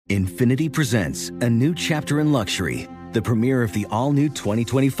Infinity presents a new chapter in luxury, the premiere of the all-new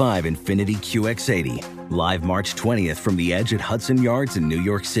 2025 Infinity QX80, live March 20th from the Edge at Hudson Yards in New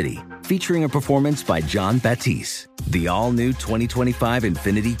York City, featuring a performance by John Batiste. The all-new 2025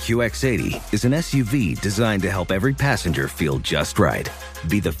 Infinity QX80 is an SUV designed to help every passenger feel just right.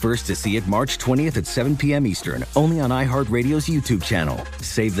 Be the first to see it March 20th at 7 p.m. Eastern, only on iHeartRadio's YouTube channel.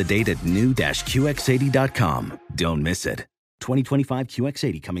 Save the date at new-QX80.com. Don't miss it. 2025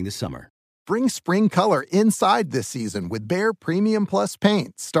 QX80 coming this summer. Bring spring color inside this season with Behr Premium Plus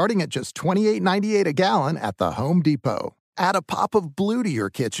paint, starting at just $28.98 a gallon at the Home Depot. Add a pop of blue to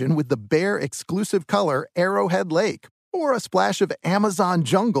your kitchen with the Behr exclusive color Arrowhead Lake, or a splash of Amazon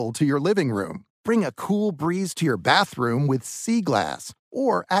Jungle to your living room. Bring a cool breeze to your bathroom with Sea Glass,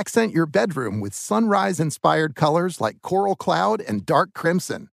 or accent your bedroom with sunrise-inspired colors like Coral Cloud and Dark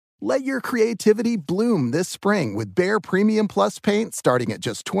Crimson. Let your creativity bloom this spring with Behr Premium Plus paint starting at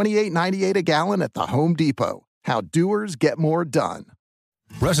just $28.98 a gallon at the Home Depot. How doers get more done.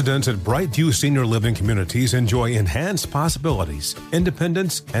 Residents at Brightview Senior Living Communities enjoy enhanced possibilities,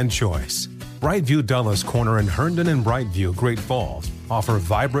 independence, and choice. Brightview Dulles Corner in Herndon and Brightview, Great Falls, offer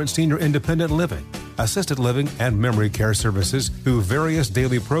vibrant senior independent living, assisted living, and memory care services through various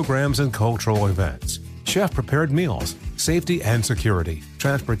daily programs and cultural events. Chef-prepared meals, safety and security,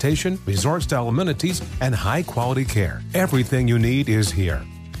 transportation, resort-style amenities, and high-quality care. Everything you need is here.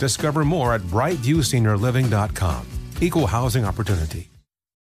 Discover more at brightviewseniorliving.com. Equal housing opportunity.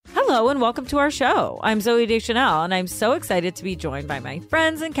 Hello and welcome to our show. I'm Zoe Deschanel, and I'm so excited to be joined by my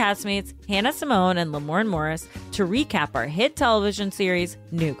friends and castmates, Hannah Simone and Lamorne Morris, to recap our hit television series,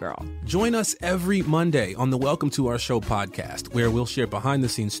 New Girl. Join us every Monday on the Welcome to Our Show podcast, where we'll share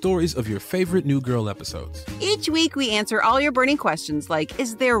behind-the-scenes stories of your favorite New Girl episodes. Each week, we answer all your burning questions like,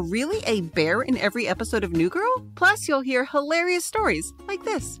 is there really a bear in every episode of New Girl? Plus, you'll hear hilarious stories like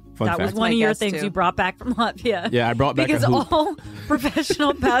this. That was one of your things you brought back from Latvia. Yeah, I brought back because a hoop. All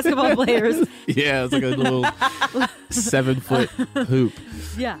professional basketball players. Yeah, it's like a little 7-foot hoop.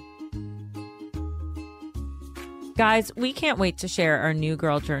 Yeah. Guys, we can't wait to share our New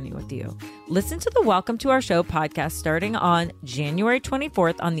Girl journey with you. Listen to the Welcome to Our Show podcast starting on January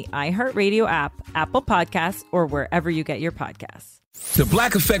 24th on the iHeartRadio app, Apple Podcasts, or wherever you get your podcasts. The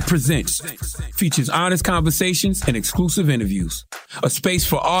Black Effect Presents features honest conversations and exclusive interviews. A space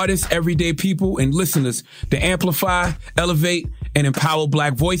for artists, everyday people, and listeners to amplify, elevate, and empower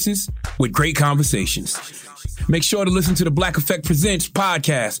Black voices with great conversations. Make sure to listen to the Black Effect Presents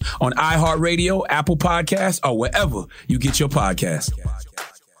podcast on iHeartRadio, Apple Podcasts, or wherever you get your podcasts.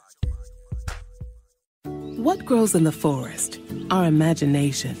 What grows in the forest? Our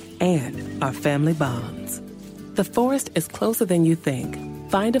imagination and our family bonds. The forest is closer than you think.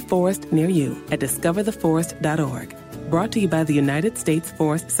 Find a forest near you at discovertheforest.org. Brought to you by the United States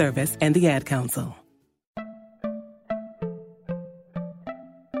Forest Service and the Ad Council.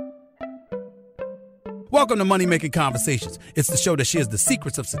 Welcome to Money Making Conversations. It's the show that shares the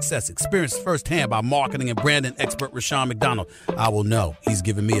secrets of success, experienced firsthand by marketing and branding expert Rashawn McDonald. I will know. He's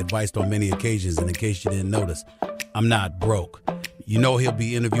given me advice on many occasions, and in case you didn't notice, I'm not broke. You know he'll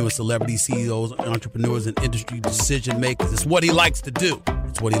be interviewing celebrity CEOs, entrepreneurs, and industry decision makers. It's what he likes to do.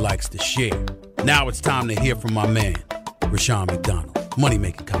 It's what he likes to share. Now it's time to hear from my man, Rashawn McDonald. Money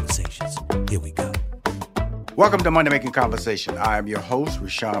Making Conversations. Here we go. Welcome to Money Making Conversation. I am your host,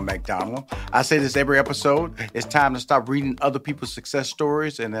 Rashawn McDonald. I say this every episode. It's time to stop reading other people's success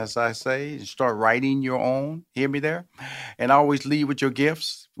stories, and as I say, start writing your own. Hear me there? And always lead with your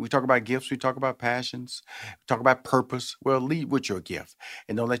gifts. We talk about gifts. We talk about passions. We talk about purpose. Well, lead with your gift.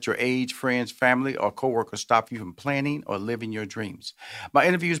 And don't let your age, friends, family, or coworkers stop you from planning or living your dreams. My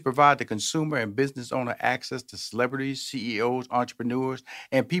interviews provide the consumer and business owner access to celebrities, CEOs, entrepreneurs,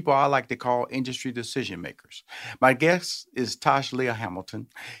 and people I like to call industry decision makers. My guest is Tash Leath Hamilton.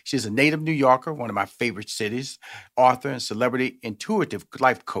 She's a native New Yorker, one of my favorite cities, author and celebrity intuitive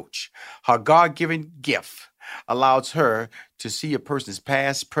life coach. Her God-given gift allows her to see a person's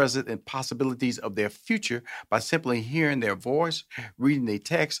past, present, and possibilities of their future by simply hearing their voice, reading their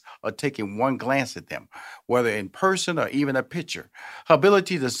text, or taking one glance at them, whether in person or even a picture. Her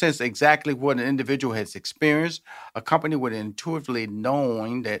ability to sense exactly what an individual has experienced, accompanied with intuitively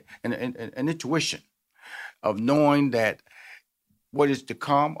knowing that, an intuition of knowing that what is to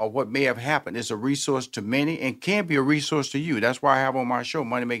come or what may have happened is a resource to many and can be a resource to you. That's why I have on my show,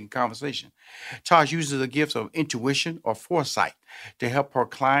 Money Making Conversation. Tash uses the gifts of intuition or foresight to help her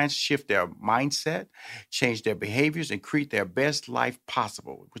clients shift their mindset, change their behaviors, and create their best life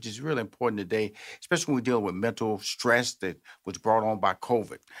possible, which is really important today, especially when we're dealing with mental stress that was brought on by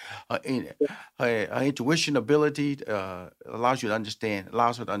COVID. Her intuition ability allows her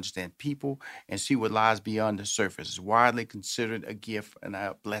to understand people and see what lies beyond the surface. It's widely considered a gift and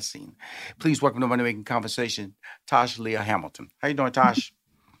a blessing. Please welcome to Money Making Conversation, Tash Leath Hamilton. How you doing, Tash?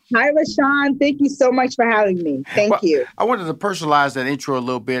 Hi, Rashawn. Thank you so much for having me. Thank you. I wanted to personalize that intro a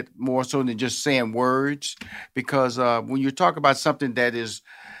little bit more so than just saying words, because when you talk about something that is,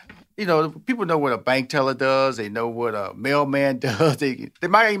 people know what a bank teller does. They know what a mailman does. They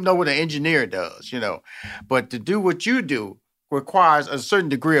might even know what an engineer does, But to do what you do requires a certain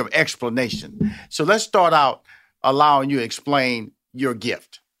degree of explanation. So let's start out allowing you to explain your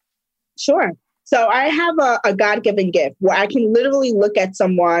gift. Sure. So I have a God-given gift where I can literally look at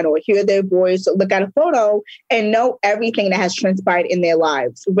someone or hear their voice or look at a photo and know everything that has transpired in their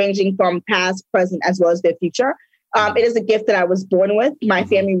lives, ranging from past, present, as well as their future. It is a gift that I was born with. My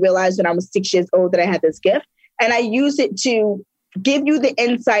family realized when I was 6 years old that I had this gift, and I use it to give you the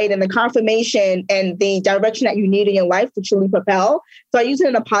insight and the confirmation and the direction that you need in your life to truly propel. So I use it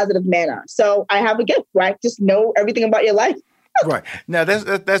in a positive manner. So I have a gift, right? Just know everything about your life. Right. Now,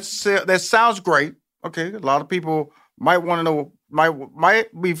 that sounds great. Okay. A lot of people might want to know,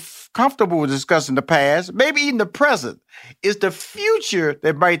 might be comfortable with discussing the past, maybe even the present. It's the future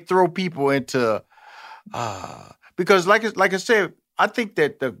that might throw people into, because like I said, I think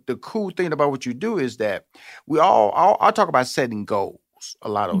that the cool thing about what you do is that I'll talk about setting goals a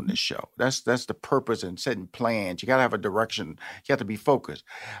lot on this show. That's the purpose, and setting plans. You got to have a direction. You have to be focused.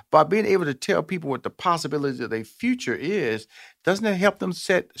 By being able to tell people what the possibility of their future is, doesn't it help them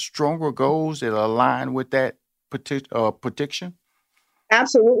set stronger goals that align with that prediction?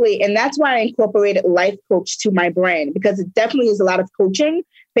 Absolutely. And that's why I incorporated life coach to my brand, because it definitely is a lot of coaching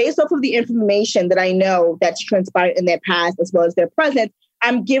based off of the information that I know that's transpired in their past as well as their present.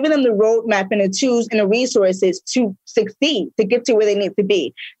 I'm giving them the roadmap and the tools and the resources to succeed, to get to where they need to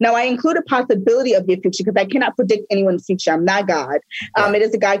be. Now, I include a possibility of your future because I cannot predict anyone's future. I'm not God. It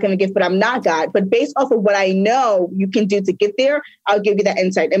is a God-given gift, but I'm not God. But based off of what I know you can do to get there, I'll give you that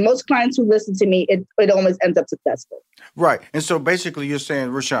insight. And most clients who listen to me, it always ends up successful. Right. And so basically you're saying,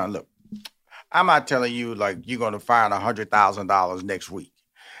 Rashawn, look, I'm not telling you like you're going to find $100,000 next week,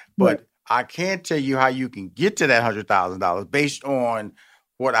 but I can tell you how you can get to that $100,000 based on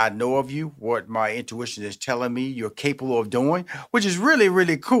what I know of you, what my intuition is telling me you're capable of doing, which is really,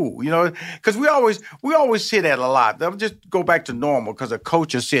 really cool, because we always say that a lot. I'll just go back to normal, because a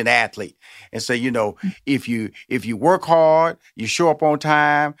coach will see an athlete and say, if you work hard, you show up on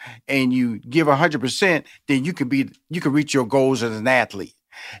time, and you give 100%, then you can reach your goals as an athlete.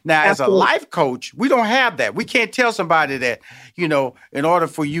 Now, Absolutely. As a life coach, we don't have that. We can't tell somebody that, in order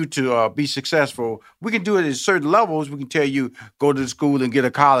for you to be successful, we can do it at certain levels. We can tell you, go to the school and get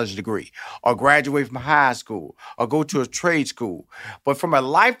a college degree, or graduate from high school, or go to a trade school. But from a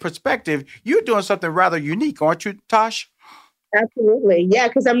life perspective, you're doing something rather unique, aren't you, Tash? Absolutely. Yeah,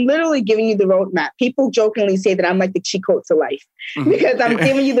 because I'm literally giving you the roadmap. People jokingly say that I'm like the cheat code to life, because I'm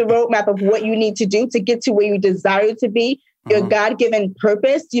giving you the roadmap of what you need to do to get to where you desire to be. Your God-given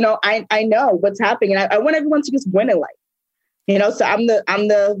purpose, I know what's happening, and I want everyone to just win in life. So I'm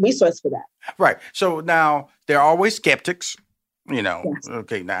the resource for that. Right. So now there are always skeptics, Yes.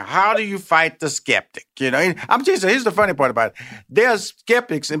 Okay. Now, how do you fight the skeptic? I'm just, here's the funny part about it. There's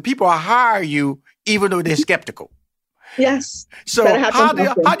skeptics, and people hire you even though they're skeptical. Yes. So how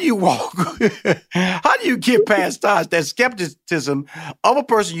do you walk? How do you get past that skepticism of a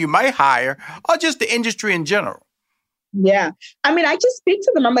person you might hire, or just the industry in general? Yeah. I mean, I just speak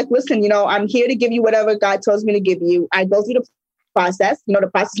to them. I'm like, listen, I'm here to give you whatever God tells me to give you. I go through the process. The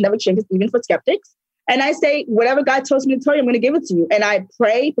process never changes, even for skeptics. And I say, whatever God tells me to tell you, I'm going to give it to you. And I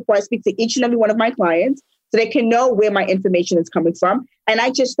pray before I speak to each and every one of my clients so they can know where my information is coming from. And I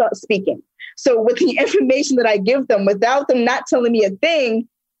just start speaking. So with the information that I give them, without them not telling me a thing,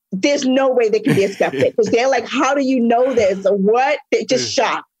 there's no way they can be a skeptic, because they're like, how do you know this? Or what? They're just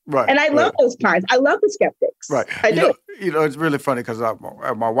shocked. Right. And I love those clients. I love the skeptics. Right. I do. It's really funny because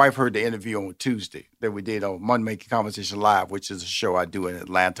my wife heard the interview on Tuesday that we did on Money Making Conversation Live, which is a show I do in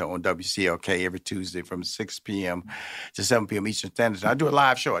Atlanta on WCLK every Tuesday from 6 p.m. to 7 p.m. Eastern Standard Time. I do a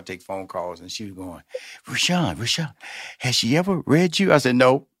live show. I take phone calls, and she was going, Rashawn, has she ever read you? I said,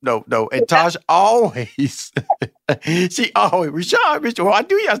 no. And Tash always, Rashawn, well, I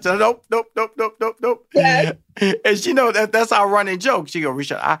do. I said, nope. Yeah. And she knows that's our running joke. She goes,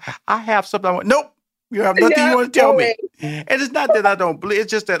 Rashawn, I have something I want. Nope. You have nothing you want to tell me. And it's not that I don't believe.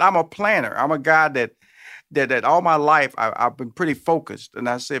 It's just that I'm a planner. I'm a guy that that all my life I've been pretty focused. And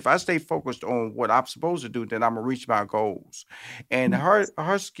I said, if I stay focused on what I'm supposed to do, then I'm going to reach my goals. And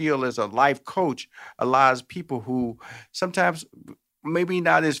her skill as a life coach allows people who sometimes maybe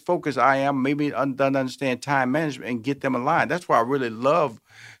not as focused I am, maybe don't understand time management, and get them aligned. That's why I really love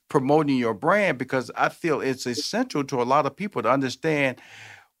promoting your brand, because I feel it's essential to a lot of people to understand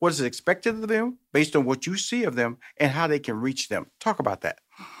what is expected of them based on what you see of them and how they can reach them. Talk about that.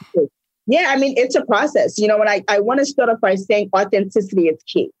 Yeah, I mean, it's a process. You know, when I want to start off by saying authenticity is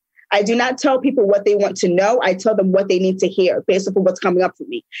key. I do not tell people what they want to know. I tell them what they need to hear based on what's coming up for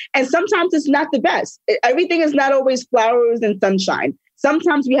me. And sometimes it's not the best. Everything is not always flowers and sunshine.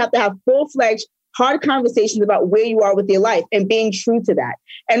 Sometimes we have to have full-fledged, hard conversations about where you are with your life and being true to that.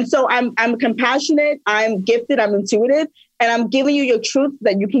 And so I'm compassionate, I'm gifted, I'm intuitive, and I'm giving you your truth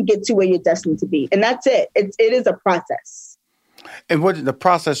that you can get to where you're destined to be. And that's it. It is a process. And what the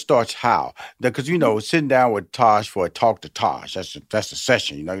process starts how? Because, you know, sitting down with Tash for a talk to Tash, that's a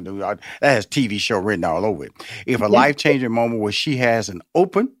session. You know, that has TV show written all over it. If a life-changing moment where she has an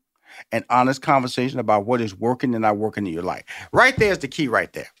open and honest conversation about what is working and not working in your life. Right there is the key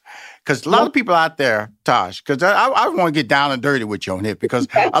right there. Because a lot of people out there, Tash, because I want to get down and dirty with you on here, because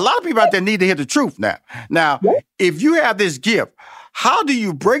a lot of people out there need to hear the truth now. Now, if you have this gift, how do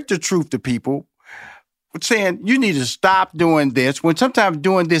you break the truth to people saying you need to stop doing this when sometimes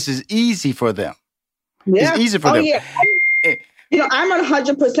doing this is easy for them? Yeah. It's easy for them. Yeah. You know, I'm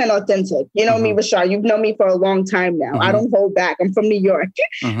 100% authentic. You know me, Rashad. You've known me for a long time now. I don't hold back. I'm from New York.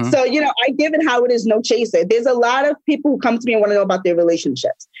 So, you know, I give it how it is, no chaser. There's a lot of people who come to me and want to know about their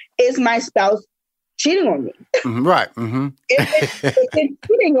relationships. Is my spouse cheating on me? Right. If it's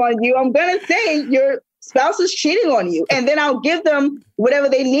cheating on you, I'm going to say your spouse is cheating on you. And then I'll give them whatever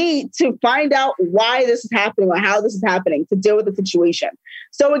they need to find out why this is happening or how this is happening to deal with the situation.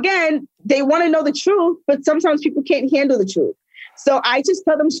 So again, they want to know the truth, but sometimes people can't handle the truth. So I just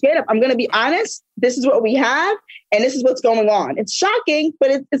tell them straight up, I'm going to be honest. This is what we have, and this is what's going on. It's shocking,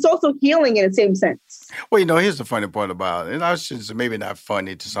 but it's also healing in the same sense. Well, you know, here's the funny part about it. And I should say, maybe not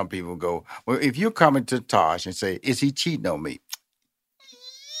funny to some people go, well, if you're coming to Tash and say, is he cheating on me?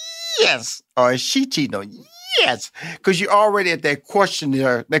 Yes. Or is she cheating on you? Yes. Because you're already at that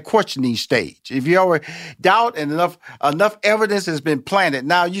questioning stage. If you already doubt and enough evidence has been planted,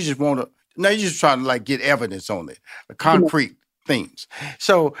 now you just trying to like get evidence on it, concrete things.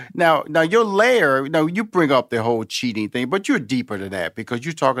 So now your layer, you bring up the whole cheating thing, but you're deeper than that, because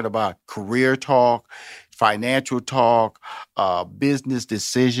you're talking about career talk, financial talk, business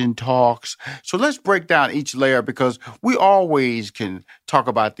decision talks. So let's break down each layer, because we always can talk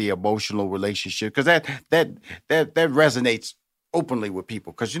about the emotional relationship, because that resonates openly with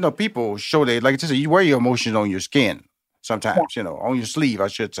people. Because, people show you wear your emotions on your skin. Sometimes, on your sleeve, I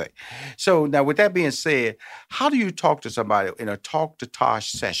should say. So now with that being said, how do you talk to somebody in a talk to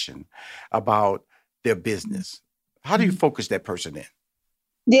Tash session about their business? How do you focus that person in?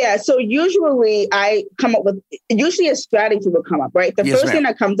 Yeah. So usually I come up with, a strategy will come up, right? The first thing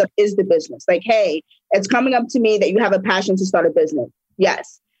that comes up is the business. Like, hey, it's coming up to me that you have a passion to start a business.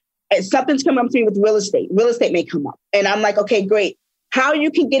 Yes. And something's coming up to me with real estate. Real estate may come up. And I'm like, okay, great. How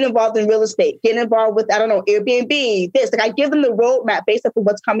you can get involved in real estate, get involved with, Airbnb, this. Like I give them the roadmap based on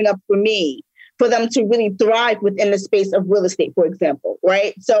what's coming up for me, for them to really thrive within the space of real estate, for example,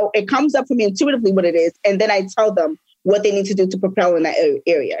 right? So it comes up for me intuitively what it is, and then I tell them what they need to do to propel in that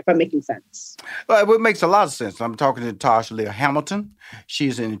area, if I'm making sense. Well, it makes a lot of sense. I'm talking to Tash Leath Hamilton.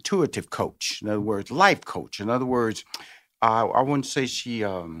 She's an intuitive coach. In other words, life coach. In other words, I wouldn't say she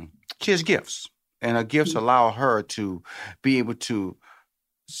has gifts. And her gifts allow her to be able to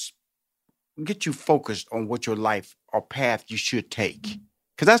get you focused on what your life or path you should take.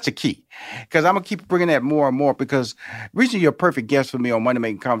 Because that's the key. Because I'm going to keep bringing that more and more, because the reason you're a perfect guest for me on Money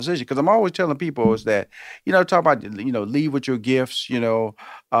Making Conversation, because I'm always telling people is that, talk about, lead with your gifts, don't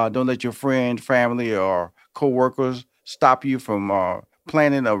let your friend, family, or coworkers stop you from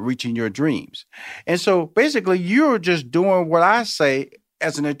planning or reaching your dreams. And so basically you're just doing what I say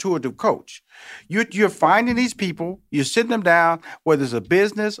as an intuitive coach. You're finding these people, you're sitting them down, whether it's a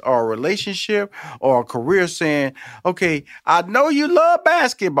business or a relationship or a career, saying, okay, I know you love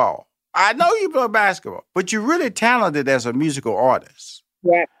basketball. But you're really talented as a musical artist.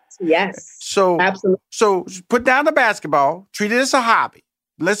 Yes. So, absolutely. So put down the basketball, treat it as a hobby.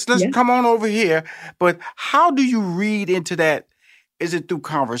 Let's come on over here. But how do you read into that? Is it through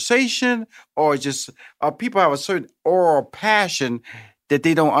conversation, or just people have a certain oral passion that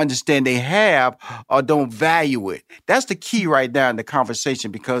they don't understand they have or don't value it? That's the key right now in the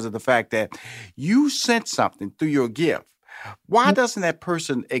conversation, because of the fact that you sense something through your gift Why doesn't that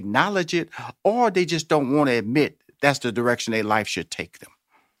person acknowledge it, or they just don't want to admit that's the direction their life should take them?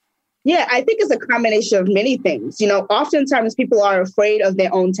 Yeah, I think it's a combination of many things. Oftentimes people are afraid of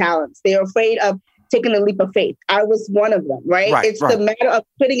their own talents. They're afraid of taking a leap of faith. I was one of them, right? It's the matter of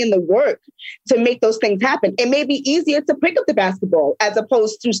putting in the work to make those things happen. It may be easier to pick up the basketball as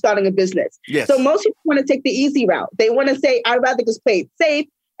opposed to starting a business. Yes. So most people want to take the easy route. They want to say, I'd rather just play it safe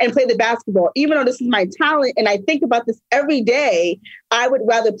and play the basketball. Even though this is my talent and I think about this every day, I would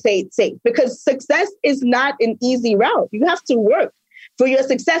rather play it safe because success is not an easy route. You have to work for your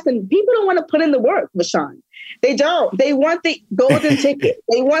success. And people don't want to put in the work, Vashawn. They don't. They want the golden ticket.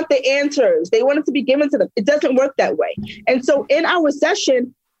 They want the answers. They want it to be given to them. It doesn't work that way. And so in our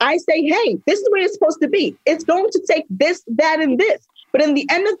session, I say, hey, this is where it's supposed to be. It's going to take this, that, and this. But in the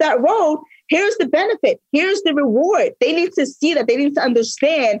end of that road, here's the benefit. Here's the reward. They need to see that. They need to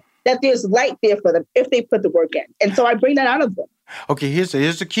understand that there's light there for them if they put the work in. And so I bring that out of them. Okay, here's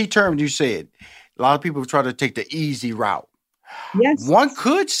the key term you said. A lot of people try to take the easy route. Yes. One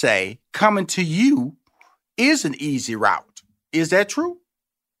could say coming to you is an easy route. Is that true?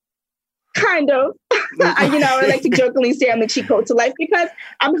 Kind of. I like to jokingly say I'm the cheat code to life because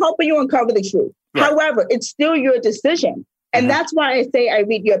I'm helping you uncover the truth. Right. However, it's still your decision. And that's why I say I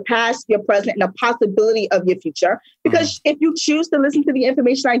read your past, your present, and the possibility of your future. Because if you choose to listen to the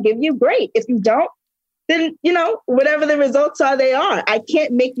information I give you, great. If you don't, then, whatever the results are, they are. I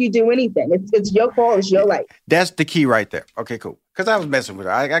can't make you do anything. It's your call. It's your life. That's the key right there. Okay, cool. Because I was messing with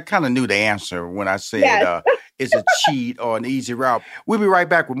her. I kind of knew the answer when I said it's a cheat or an easy route. We'll be right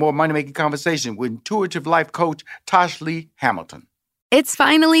back with more Money Making Conversation with intuitive life coach Tash Leath Hamilton. It's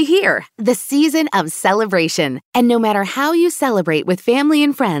finally here, the season of celebration. And no matter how you celebrate with family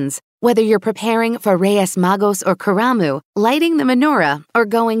and friends, whether you're preparing for Reyes Magos or Karamu, lighting the menorah, or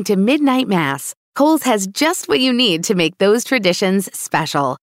going to midnight mass, Kohl's has just what you need to make those traditions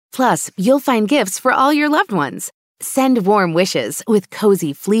special. Plus, you'll find gifts for all your loved ones. Send warm wishes with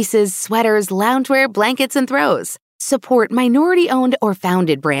cozy fleeces, sweaters, loungewear, blankets, and throws. Support minority-owned or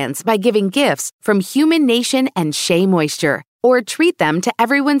founded brands by giving gifts from Human Nation and Shea Moisture. Or treat them to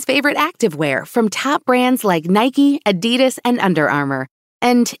everyone's favorite activewear from top brands like Nike, Adidas, and Under Armour.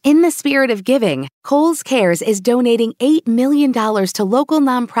 And in the spirit of giving, Kohl's Cares is donating $8 million to local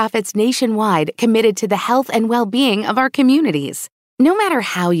nonprofits nationwide committed to the health and well-being of our communities. No matter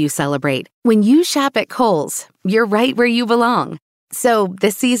how you celebrate, when you shop at Kohl's, you're right where you belong. So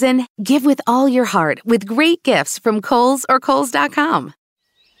this season, give with all your heart with great gifts from Kohl's or Kohls.com.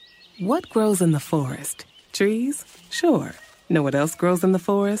 What grows in the forest? Trees? Sure. Know what else grows in the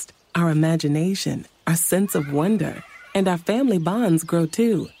forest? Our imagination, our sense of wonder, and our family bonds grow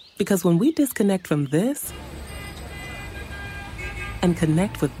too. Because when we disconnect from this and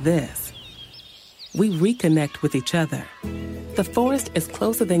connect with this, we reconnect with each other. The forest is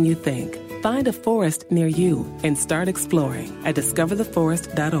closer than you think. Find a forest near you and start exploring at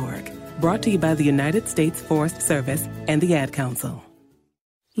discovertheforest.org. Brought to you by the United States Forest Service and the Ad Council.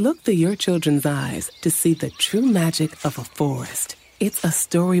 Look through your children's eyes to see the true magic of a forest. It's a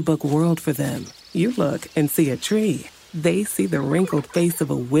storybook world for them. You look and see a tree. They see the wrinkled face of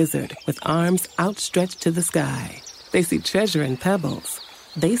a wizard with arms outstretched to the sky. They see treasure in pebbles.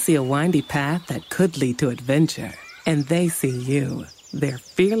 They see a windy path that could lead to adventure. And they see you, their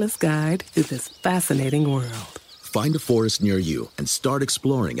fearless guide through this fascinating world. Find a forest near you and start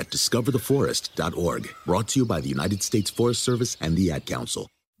exploring at discovertheforest.org. Brought to you by the United States Forest Service and the Ad Council.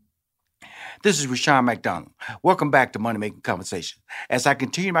 This is Rushion McDonald. Welcome back to Money Making Conversation. As I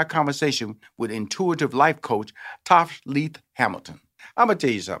continue my conversation with intuitive life coach Tash Leath Hamilton, I'm going to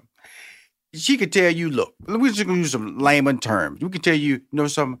tell you something. She could tell you, look, we're just going to use some layman terms. We can tell you,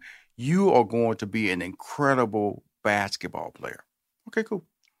 something, you are going to be an incredible basketball player. Okay, cool.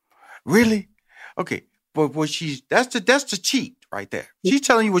 Really? Okay. But that's the cheat right there. She's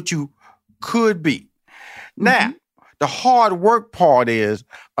telling you what you could be. Now, the hard work part is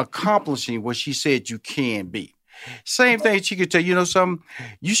accomplishing what she said you can be. Same thing, she could tell you, something,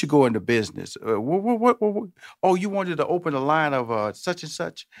 you should go into business. What? Oh, you wanted to open a line of such and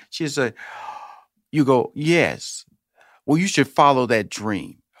such? She'd say, you go, yes. Well, you should follow that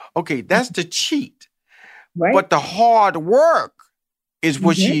dream. Okay, that's the cheat. Right. But the hard work is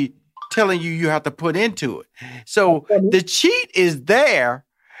what she telling you have to put into it. So the cheat is there.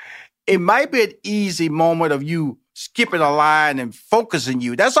 It might be an easy moment of you skipping a line and focusing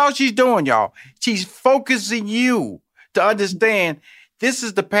you. That's all she's doing, y'all. She's focusing you to understand this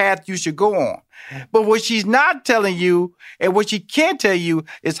is the path you should go on. But what she's not telling you and what she can't tell you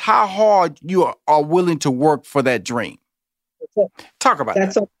is how hard you are willing to work for that dream. Talk about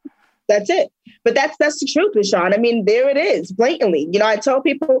that. That's it. But that's the truth, Rashawn. I mean, there it is, blatantly. You know, I tell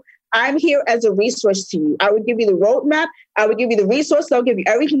people, I'm here as a resource to you. I would give you the roadmap. I would give you the resources. I'll give you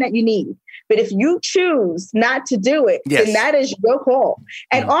everything that you need. But if you choose not to do it, then that is your call.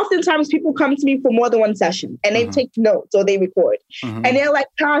 And oftentimes people come to me for more than one session and they take notes or they record. And they're like,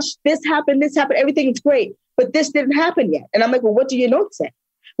 Tash, this happened, everything is great. But this didn't happen yet. And I'm like, well, what do your notes say?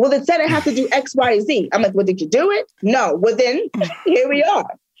 Well, it said I have to do X, Y, Z. I'm like, well, did you do it? No. Well, then here we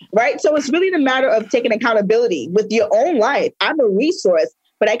are. Right. So it's really the matter of taking accountability with your own life. I'm a resource,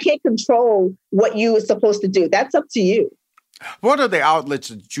 but I can't control what you are supposed to do. That's up to you. What are the outlets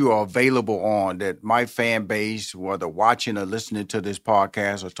that you are available on that my fan base, whether watching or listening to this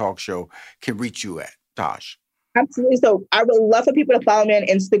podcast or talk show, can reach you at, Tash? Absolutely. So I would love for people to follow me on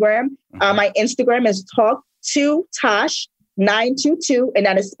Instagram. My Instagram is Talk2Tash922, and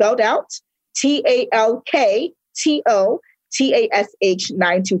that is spelled out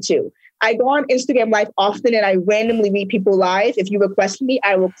TalkToTash922. I go on Instagram Live often, and I randomly read people live. If you request me,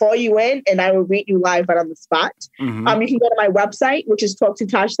 I will call you in and I will read you live right on the spot. You can go to my website, which is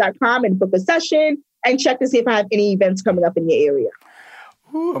talktotash.com, and book a session and check to see if I have any events coming up in your area.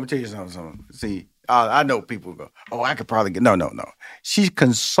 Ooh, I'm going to tell you something. See, I know people go, oh, I could probably get... No. She's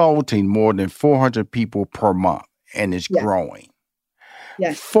consulting more than 400 people per month, and it's growing.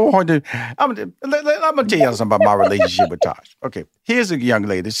 Yes. 400. I'm going to tell you something about my relationship with Tash. Okay. Here's a young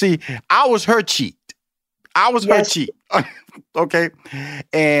lady. See, I was her cheat. Okay.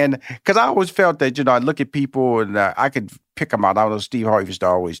 And because I always felt that, I look at people and I could pick them out. I don't know, Steve Harvey used to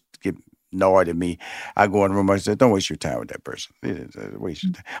always get annoyed at me. I go in the room, I said, don't waste your time with that person. Waste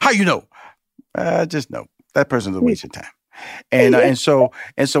your time. How you know? Just know. That person's a waste of time. And so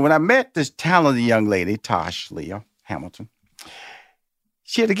when I met this talented young lady, Tash Leath Hamilton,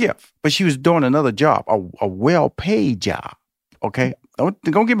 she had a gift, but she was doing another job, a well-paid job, okay? Don't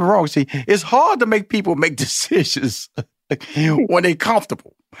get me wrong. See, it's hard to make people make decisions when they're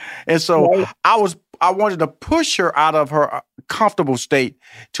comfortable. And so I wanted to push her out of her comfortable state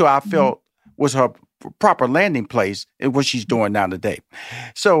till I felt was her proper landing place in what she's doing now today.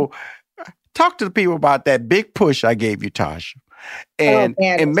 So talk to the people about that big push I gave you, Tash. And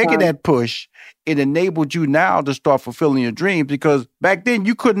making that push, it enabled you now to start fulfilling your dreams, because back then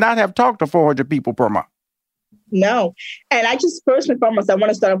you could not have talked to 400 people per month. No. And I just, first and foremost, I want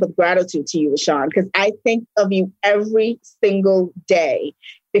to start off with gratitude to you, Rashawn, because I think of you every single day,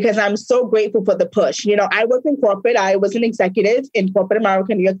 because I'm so grateful for the push. I worked in corporate. I was an executive in corporate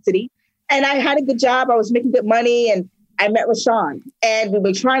America in New York City, and I had a good job. I was making good money, and I met Rashawn, and we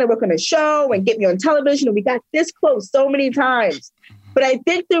were trying to work on a show and get me on television, and we got this close so many times. But I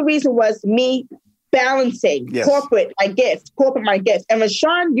think the reason was me balancing corporate, my gift. And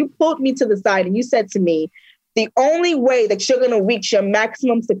Rashawn, you pulled me to the side and you said to me, the only way that you're going to reach your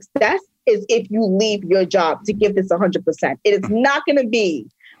maximum success is if you leave your job to give this 100%. It is not going to be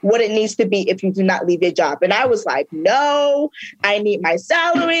what it needs to be if you do not leave your job. And I was like, no, I need my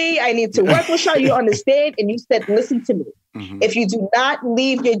salary. I need to work with you. You understand? And you said, listen to me. If you do not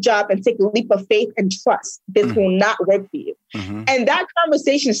leave your job and take a leap of faith and trust, this will not work for you. And that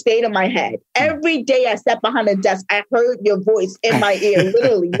conversation stayed in my head. Every day I sat behind a desk, I heard your voice in my ear,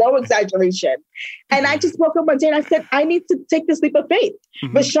 literally, no exaggeration. And I just woke up one day and I said, I need to take this leap of faith.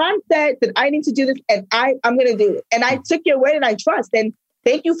 But Sean said that I need to do this, and I'm going to do it. And I took your word and I trust. And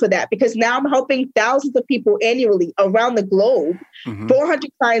thank you for that, because now I'm helping thousands of people annually around the globe,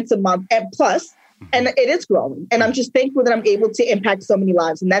 400 clients a month and plus. And it is growing. And I'm just thankful that I'm able to impact so many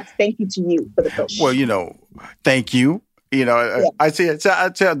lives. And that's thank you to you for the push. Well, thank you. I said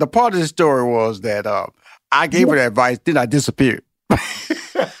the part of the story was that I gave her that advice, then I disappeared. No,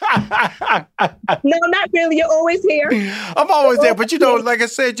 not really. You're always here. I'm always there. But, like I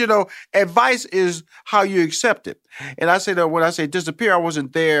said, advice is how you accept it. And I said, when I say disappear, I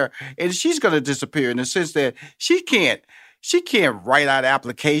wasn't there. And she's going to disappear in the sense that she can't write out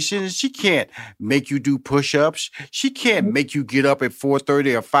applications. She can't make you do push-ups. She can't make you get up at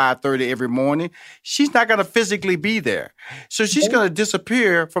 4:30 or 5:30 every morning. She's not going to physically be there. So she's going to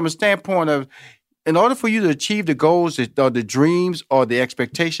disappear from a standpoint of, in order for you to achieve the goals or the dreams or the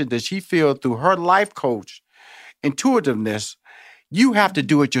expectation that she feels through her life coach intuitiveness, you have to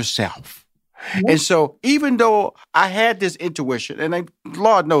do it yourself. And so even though I had this intuition, and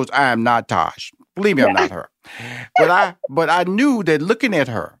Lord knows I am not Tash. Believe me, I'm not her. But I knew that looking at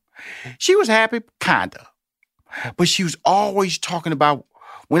her, she was happy, kinda. But she was always talking about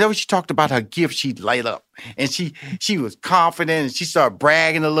whenever she talked about her gift, she'd light up. And she was confident, and she started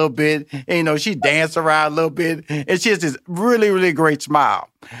bragging a little bit. And, she danced around a little bit. And she has this really, really great smile.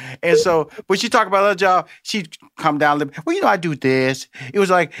 And so when she talked about her job, she'd come down a little bit. Well, I do this. It was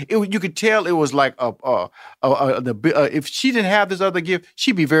like, you could tell it was like, if she didn't have this other gift,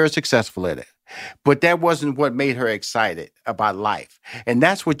 she'd be very successful at it. But that wasn't what made her excited about life. And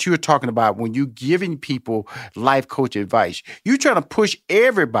that's what you're talking about when you're giving people life coach advice. You're trying to push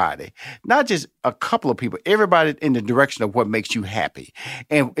everybody, not just a couple of people, everybody in the direction of what makes you happy.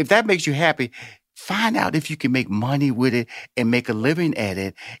 And if that makes you happy, find out if you can make money with it and make a living at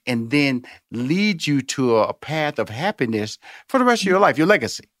it, and then lead you to a path of happiness for the rest of your life, your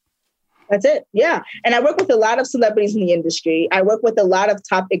legacy. That's it. Yeah. And I work with a lot of celebrities in the industry. I work with a lot of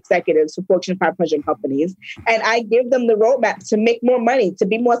top executives for Fortune 500 companies. And I give them the roadmap to make more money, to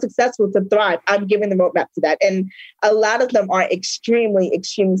be more successful, to thrive. I'm giving the roadmap to that. And a lot of them are extremely,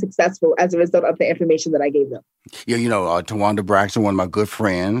 extremely successful as a result of the information that I gave them. Yeah, Tawanda Braxton, one of my good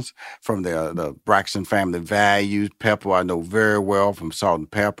friends from the Braxton family values. Pepper, I know very well from Salt and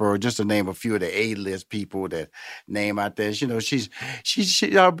Pepper, just to name a few of the A-list people that name out there. She's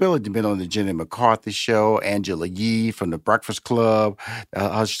our ability been on the Jenny McCarthy show, Angela Yee from the Breakfast Club,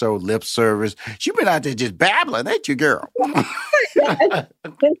 her show Lip Service. She's been out there just babbling, ain't you, girl?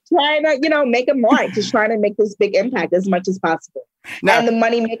 Just trying to, make a mark, just trying to make this big impact as much as possible. Now, and the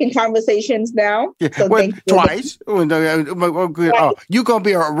money-making conversations now. Yeah, twice. You're going to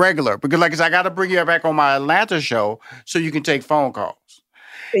be a regular because, like I said, I got to bring you back on my Atlanta show so you can take phone calls.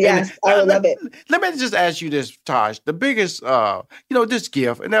 Yes, I would love it. Let me just ask you this, Tash. The biggest, this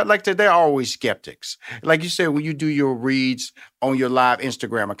gift, and like I said, they're always skeptics. Like you said, when you do your reads on your live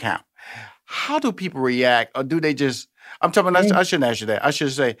Instagram account, how do people react? Or do they just, I'm talking about, I shouldn't ask you that. I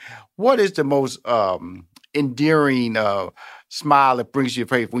should say, what is the most endearing smile that brings you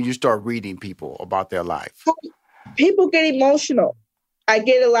faith when you start reading people about their life? People get emotional. I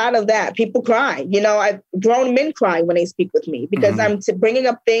get a lot of that. People cry. Grown men cry when they speak with me because I'm bringing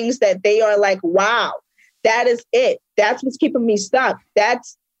up things that they are like, wow, that is it. That's what's keeping me stuck.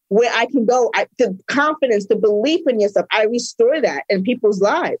 That's where I can go. The confidence, the belief in yourself, I restore that in people's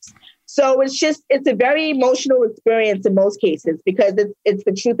lives. So it's a very emotional experience in most cases because it's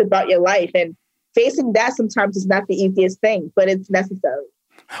the truth about your life. And facing that sometimes is not the easiest thing, but it's necessary.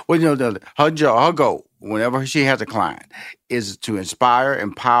 Well, her goal, whenever she has a client, is to inspire,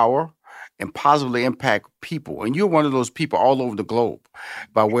 empower, and positively impact people. And you're one of those people all over the globe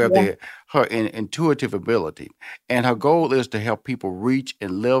by way of her intuitive ability. And her goal is to help people reach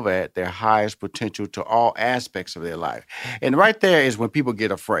and live at their highest potential to all aspects of their life. And right there is when people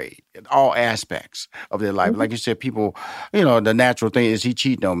get afraid in all aspects of their life. Like you said, people, the natural thing is he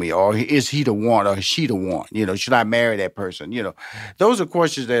cheating on me, or is he the one, or is she the one? Should I marry that person? Those are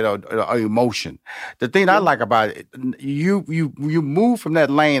questions that are emotion. The thing I like about it, you move from that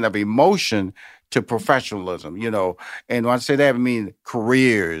lane of emotion to professionalism, and when I say that, I mean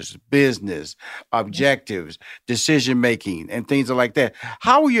careers, business, objectives, decision-making, and things like that.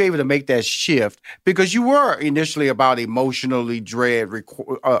 How were you able to make that shift? Because you were initially about emotionally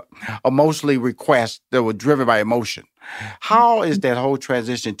requests that were driven by emotion. How is that whole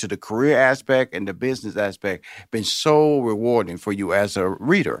transition to the career aspect and the business aspect been so rewarding for you as a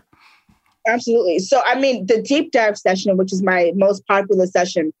reader? Absolutely. So, the deep dive session, which is my most popular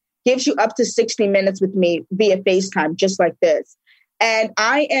session, gives you up to 60 minutes with me via FaceTime, just like this. And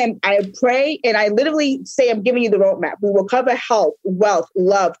I pray and I literally say, I'm giving you the roadmap. We will cover health, wealth,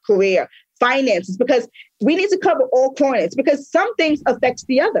 love, career, finances, because we need to cover all corners because some things affect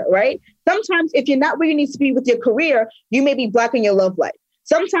the other, right? Sometimes if you're not where you need to be with your career, you may be blocking your love life.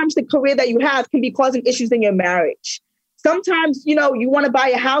 Sometimes the career that you have can be causing issues in your marriage. Sometimes, you want to buy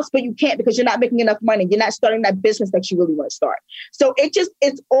a house, but you can't because you're not making enough money. You're not starting that business that you really want to start. So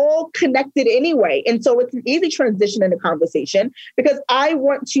it's all connected anyway. And so it's an easy transition in the conversation because I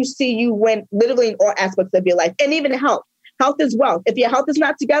want to see you win literally in all aspects of your life and even health. Health is wealth. If your health is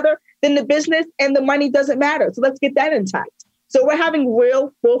not together, then the business and the money doesn't matter. So let's get that intact. So we're having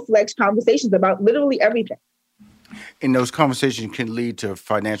real full-fledged conversations about literally everything. And those conversations can lead to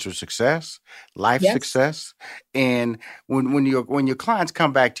financial success, life success. And when your clients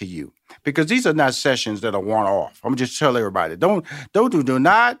come back to you, because these are not sessions that are one-off. I'm just telling everybody, do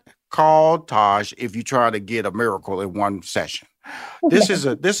not call Tash if you try to get a miracle in one session. This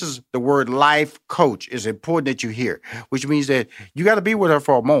is the word life coach is important that you hear, which means that you got to be with her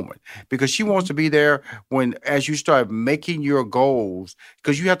for a moment because she wants to be there as you start making your goals,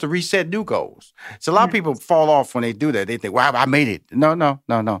 because you have to reset new goals. So a lot of people fall off when they do that. They think, wow, I made it. No.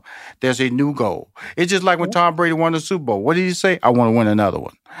 There's a new goal. It's just like when Tom Brady won the Super Bowl. What did he say? I want to win another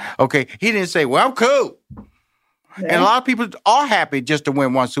one. Okay. He didn't say, well, I'm cool. Yeah. And a lot of people are happy just to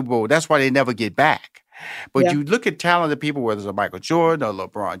win one Super Bowl. That's why they never get back. But you look at talented people, whether it's a Michael Jordan or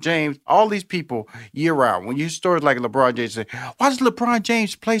LeBron James, all these people year round. When you stories like LeBron James say, why does LeBron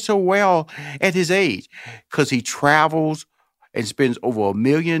James play so well at his age? Because he travels and spends over $1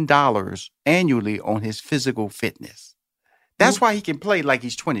 million annually on his physical fitness. That's why he can play like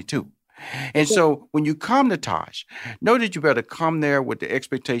he's 22. And so when you come to Tash, know that you better come there with the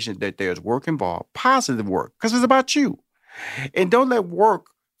expectation that there's work involved, positive work, because it's about you. And don't let work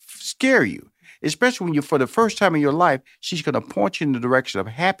scare you. Especially when for the first time in your life, she's going to point you in the direction of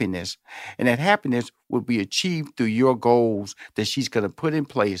happiness. And that happiness will be achieved through your goals that she's going to put in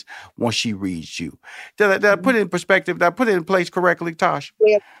place once she reads you. Did I put it in perspective? Did I put it in place correctly, Tash?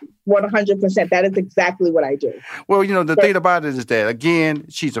 Yeah, 100%. That is exactly what I do. Well, the thing about it is that, again,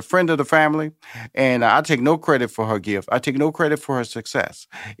 she's a friend of the family. And I take no credit for her gift. I take no credit for her success.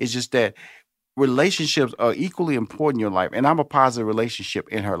 It's just that relationships are equally important in your life. And I'm a positive relationship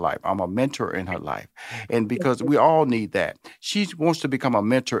in her life. I'm a mentor in her life. And because we all need that. She wants to become a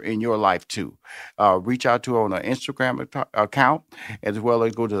mentor in your life too. Reach out to her on her Instagram account, as well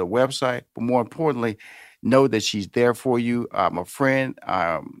as go to the website. But more importantly, know that she's there for you. I'm a friend.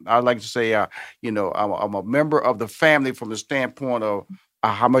 I like to say, I'm a member of the family from the standpoint of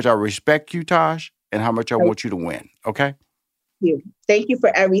how much I respect you, Tash, and how much I want you to win. Okay? Thank you for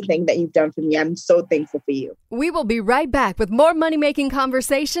everything that you've done for me. I'm so thankful for you. We will be right back with more money-making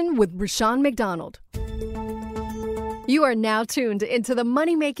conversation with Rushion McDonald. You are now tuned into the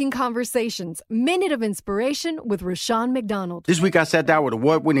Money-Making Conversations, Minute of Inspiration with Rushion McDonald. This week I sat down with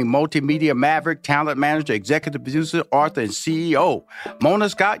award-winning multimedia maverick, talent manager, executive producer, author, and CEO, Mona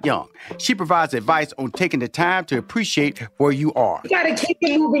Scott Young. She provides advice on taking the time to appreciate where you are. You got to keep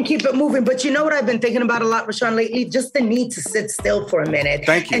it moving. But you know what I've been thinking about a lot, Rushion, lately? Just the need to sit still for a minute.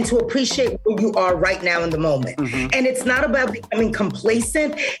 Thank you. And to appreciate where you are right now in the moment. Mm-hmm. And it's not about becoming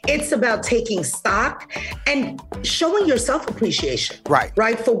complacent. It's about taking stock and showing yourself appreciation.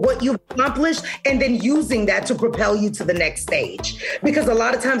 Right? For what you've accomplished, and then using that to propel you to the next stage. Because a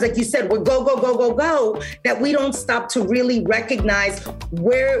lot of times, like you said, we're go, that we don't stop to really recognize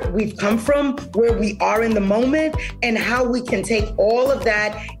where we've come from, where we are in the moment, and how we can take all of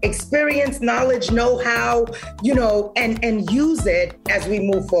that experience, knowledge, know-how, and use it as we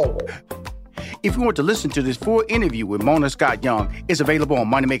move forward. If you want to listen to this full interview with Mona Scott Young, it's available on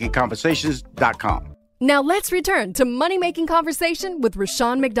moneymakingconversations.com. Now let's return to Money Making Conversation with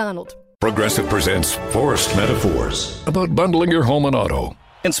Rushion McDonald. Progressive presents Forced Metaphors about bundling your home and auto.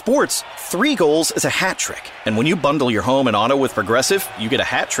 In sports, 3 goals is a hat trick. And when you bundle your home and auto with Progressive, you get a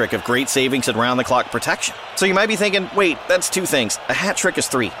hat trick of great savings and round-the-clock protection. So you might be thinking, wait, that's 2 things. A hat trick is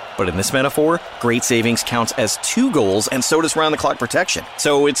 3. But in this metaphor, great savings counts as 2 goals, and so does round-the-clock protection.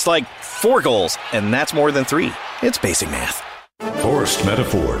 So it's like 4 goals, and that's more than 3. It's basic math. Forced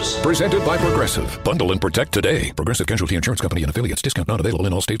Metaphors, presented by Progressive. Bundle and protect today. Progressive Casualty Insurance Company and affiliates. Discount not available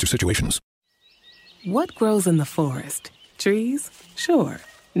in all states or situations. What grows in the forest? Trees? Sure.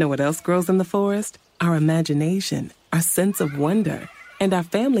 Know what else grows in the forest? Our imagination, our sense of wonder, and our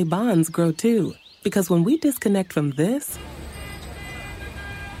family bonds grow too. Because when we disconnect from this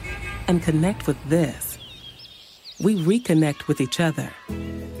and connect with this, we reconnect with each other.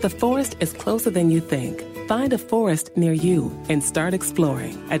 The forest is closer than you think. Find a forest near you and start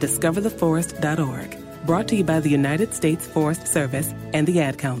exploring at discovertheforest.org. Brought to you by the United States Forest Service and the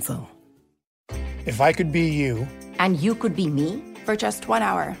Ad Council. If I could be you. And you could be me for just 1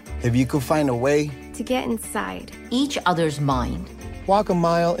 hour. If you could find a way to get inside each other's mind. Walk a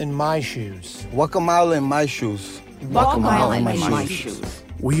mile in my shoes. Walk a mile in my shoes. Walk a mile in my shoes.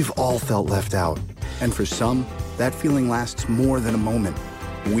 We've all felt left out. And for some, that feeling lasts more than a moment.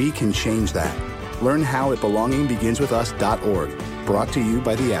 We can change that. Learn how at belongingbeginswithus.org. Brought to you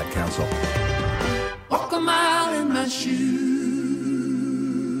by the Ad Council. Walk a mile in my shoes.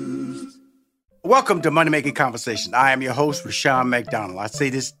 Welcome to Money Making Conversation. I am your host, Rushion McDonald. I say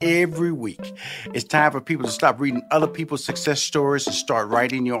this every week. It's time for people to stop reading other people's success stories and start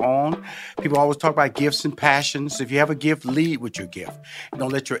writing your own. People always talk about gifts and passions. If you have a gift, lead with your gift.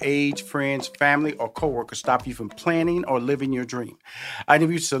 Don't let your age, friends, family, or coworkers stop you from planning or living your dream. I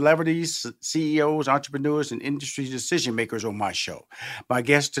interview celebrities, CEOs, entrepreneurs, and industry decision makers on my show. My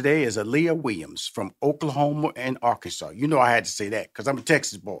guest today is Aaliyah Williams from Oklahoma and Arkansas. You know I had to say that because I'm a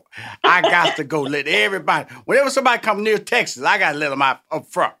Texas boy. I got to go let everybody, whenever somebody come near Texas, I got to let them out up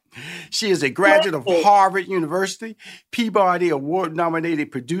front. She is a graduate of Harvard University, Peabody Award-nominated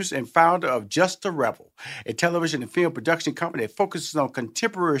producer and founder of Just a Rebel, a television and film production company that focuses on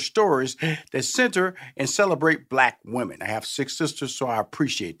contemporary stories that center and celebrate Black women. I have 6 sisters, so I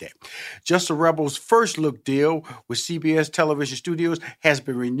appreciate that. Just a Rebel's first look deal with CBS Television Studios has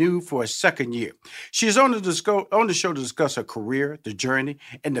been renewed for a second year. She is on the show to discuss her career, the journey,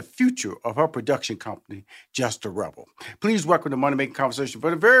 and the future of her production company, Just a Rebel. Please welcome to Money Making Conversation for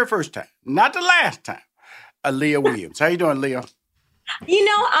the very first time, not the last time, Aaliyah Williams. How you doing, Aaliyah? You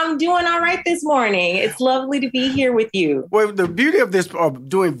know, I'm doing all right this morning. It's lovely to be here with you. Well, the beauty of this, of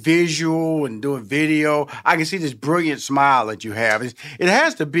doing visual and doing video, I can see this brilliant smile that you have. It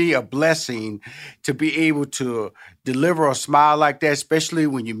has to be a blessing to be able to deliver a smile like that, especially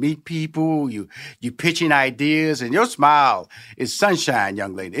when you meet people, you pitching ideas, and your smile is sunshine,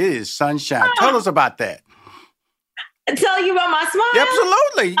 young lady. It is sunshine. Tell us about that. Tell you about my smile?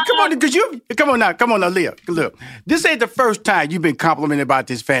 Absolutely. Come on now, Aaliyah. Look, this ain't the first time you've been complimented about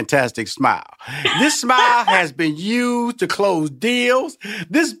this fantastic smile. This smile has been used to close deals.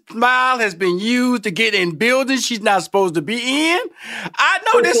 This smile has been used to get in buildings she's not supposed to be in. I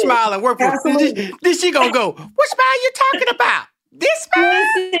know this smile and work for her. Then she gonna go, what smile you talking about? This smile?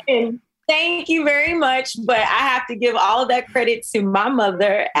 Listen. Thank you very much, but I have to give all of that credit to my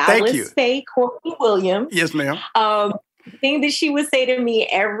mother, Alice Faye Courtney Williams. Yes, ma'am. The thing that she would say to me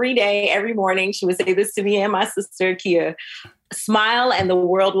every day, every morning, she would say this to me and my sister, Kia: smile and the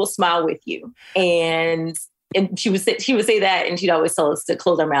world will smile with you. And she would say that, and she'd always tell us to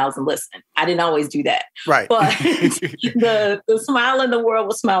close our mouths and listen. I didn't always do that. Right. But the smile and the world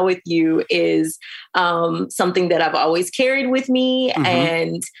will smile with you is something that I've always carried with me. Mm-hmm.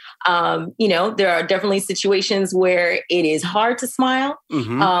 And, there are definitely situations where it is hard to smile.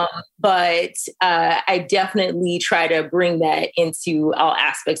 Mm-hmm. But I definitely try to bring that into all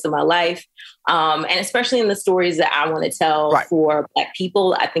aspects of my life. And especially in the stories that I want to tell for Black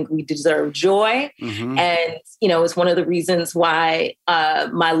people, I think we deserve joy. Mm-hmm. And, it's one of the reasons why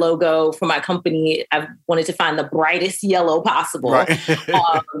my logo for my company, I've wanted to find the brightest yellow possible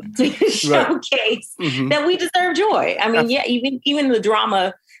to showcase that we deserve joy. I mean, even the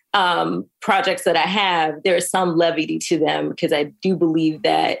drama projects that I have, there is some levity to them because I do believe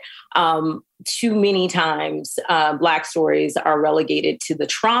that too many times Black stories are relegated to the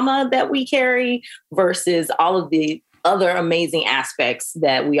trauma that we carry versus all of the other amazing aspects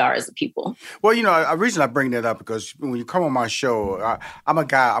that we are as a people. Well, the reason I bring that up because when you come on my show, I'm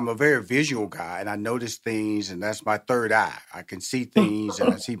a very visual guy, and I notice things, and that's my third eye. I can see things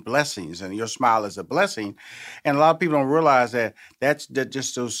and I see blessings, and your smile is a blessing. And a lot of people don't realize that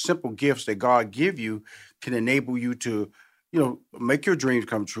just those simple gifts that God give you can enable you to, make your dreams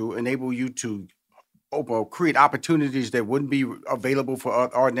come true, enable you to create opportunities that wouldn't be available for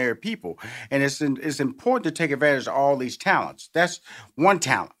ordinary people. And it's important to take advantage of all these talents. That's one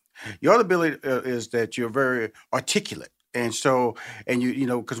talent. Your other ability is that you're very articulate. And so,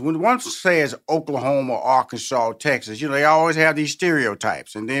 because when one says Oklahoma, Arkansas, Texas, they always have these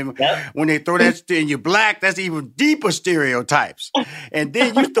stereotypes. And then when they throw that and you're Black, that's even deeper stereotypes. And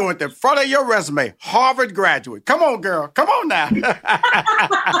then you throw it in front of your resume, Harvard graduate. Come on, girl. Come on now.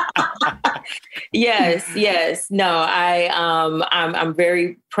 Yes. No, I'm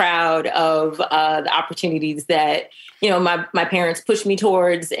very proud of the opportunities that, my parents pushed me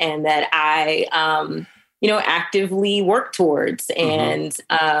towards and that I, actively work towards. And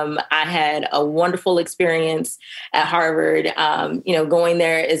I had a wonderful experience at Harvard, going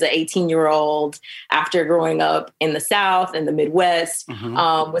there as an 18-year-old after growing up in the South and the Midwest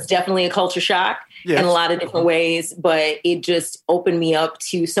was definitely a culture shock in a lot of different ways. But it just opened me up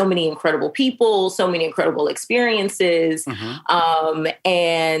to so many incredible people, so many incredible experiences,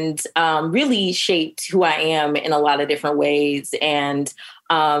 and really shaped who I am in a lot of different ways. And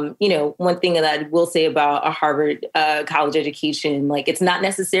one thing that I will say about a Harvard college education, it's not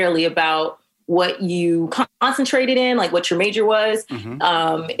necessarily about what you concentrated in, what your major was.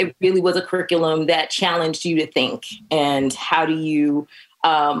 It really was a curriculum that challenged you to think and how do you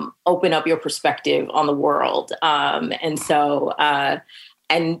open up your perspective on the world. And so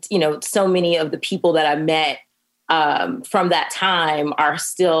And, so many of the people that I met from that time are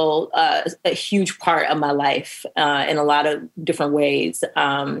still a huge part of my life in a lot of different ways.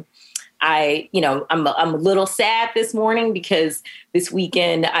 I'm a little sad this morning because this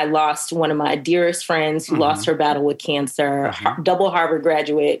weekend I lost one of my dearest friends who lost her battle with cancer, double Harvard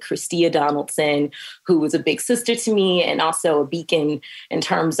graduate, Christia Donaldson, who was a big sister to me and also a beacon in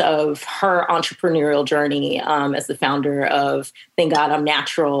terms of her entrepreneurial journey as the founder of Thank God I'm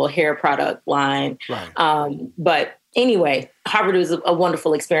Natural hair product line. Right. But anyway, Harvard was a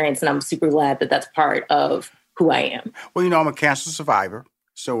wonderful experience, and I'm super glad that that's part of who I am. Well, I'm a cancer survivor.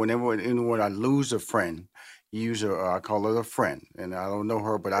 So whenever I lose a friend, I call her a friend. And I don't know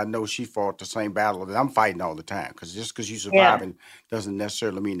her, but I know she fought the same battle that I'm fighting all the time. Because just because you're surviving doesn't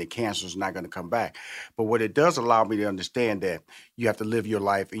necessarily mean that cancer is not going to come back. But what it does allow me to understand that you have to live your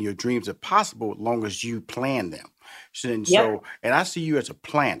life and your dreams are possible as long as you plan them. And I see you as a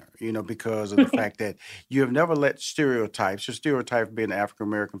planner, because of the fact that you have never let stereotypes, your stereotype being an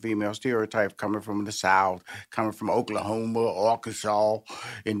African-American female, stereotype coming from the South, coming from Oklahoma, Arkansas,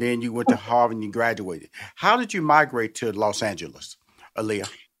 and then you went to Harvard and you graduated. How did you migrate to Los Angeles, Aaliyah?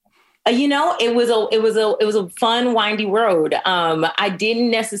 It was a fun, windy road. I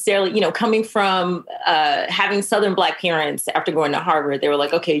didn't necessarily, coming from having Southern Black parents after going to Harvard, they were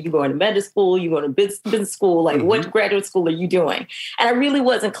like, okay, you going to medical school, you going to business school, like what graduate school are you doing? And I really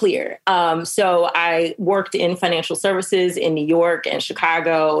wasn't clear. So I worked in financial services in New York and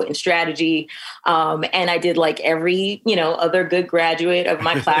Chicago in strategy. And I did like every, other good graduate of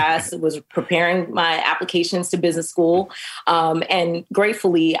my class, was preparing my applications to business school. And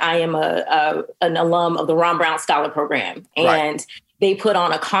gratefully, I am an alum of the Ron Brown Scholar Program. And they put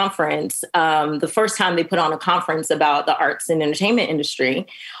on a conference, the first time they put on a conference about the arts and entertainment industry.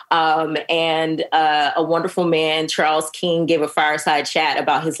 And a wonderful man, Charles King, gave a fireside chat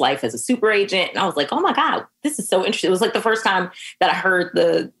about his life as a super agent. And I was like, oh my God, this is so interesting. It was like the first time that I heard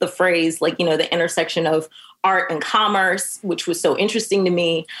the phrase, like, the intersection of art and commerce, which was so interesting to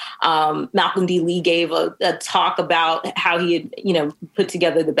me. Malcolm D. Lee gave a talk about how he had, put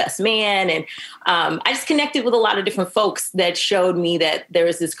together The Best Man. And I just connected with a lot of different folks that showed me that there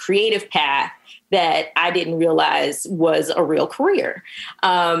was this creative path that I didn't realize was a real career.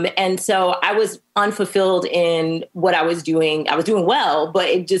 And so I was unfulfilled in what I was doing. I was doing well, but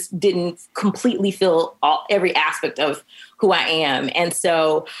it just didn't completely fill every aspect of who I am. And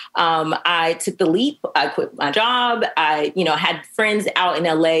so I took the leap. I quit my job. I, had friends out in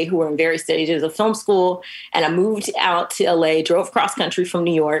LA who were in various stages of film school. And I moved out to LA, drove cross country from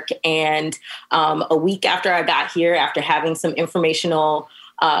New York. And a week after I got here, after having some informational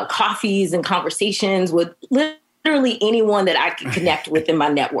coffees and conversations with literally anyone that I could connect with in my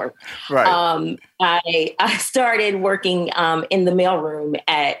network. I started working in the mailroom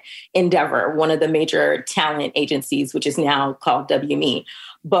at Endeavor, one of the major talent agencies, which is now called WME.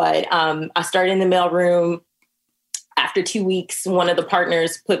 But I started in the mailroom. After 2 weeks, one of the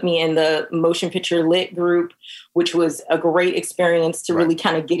partners put me in the motion picture lit group, which was a great experience to really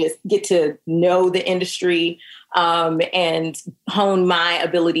kind of get to know the industry and hone my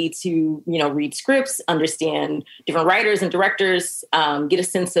ability to, read scripts, understand different writers and directors, get a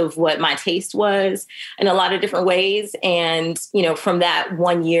sense of what my taste was in a lot of different ways. And, from that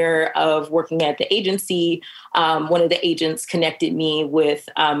 1 year of working at the agency, one of the agents connected me with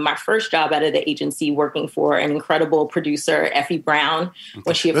my first job out of the agency, working for an incredible producer, Effie Brown.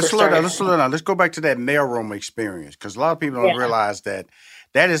 When she Let's slow down. Let's go back to that mailroom experience, because a lot of people don't realize that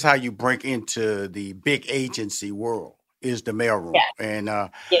is how you break into the big agency world, is the mailroom. And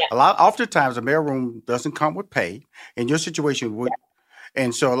oftentimes the mailroom doesn't come with pay. In your situation would,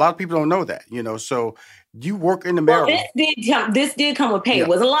 and so a lot of people don't know that, so you work in the mailroom. This did come with pay. It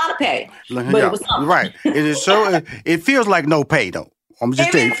was a lot of pay, but it was something. Right. It is so. It feels like no pay though. I'm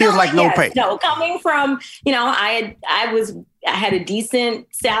just saying, it feels like no pay. No, coming from, I had a decent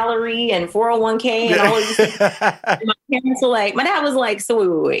salary and 401k and all of this. My parents were like, my dad was like,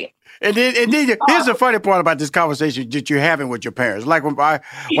 so wait. And then here's the funny part about this conversation that you're having with your parents. Like when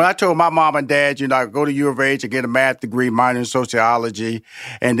I told my mom and dad, I go to U of H and get a math degree, minor in sociology,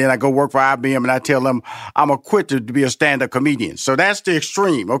 and then I go work for IBM, and I tell them I'm going to quit to be a stand-up comedian. So that's the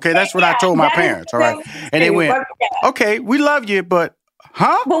extreme, okay? That's what I told my parents, all right? And they went, okay, we love you, but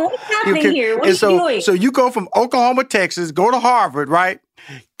huh? But what's happening here? What are you doing? So you go from Oklahoma, Texas, go to Harvard, right?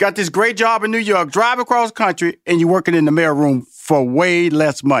 Got this great job in New York, drive across the country, and you're working in the mailroom for way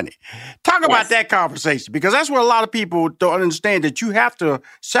less money. Talk about that conversation, because that's what a lot of people don't understand, that you have to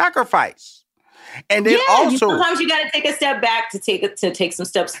sacrifice. And then sometimes you got to take a step back to take some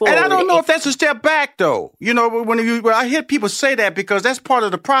steps forward. And I don't know if that's a step back, though. You know, when I hear people say that, because that's part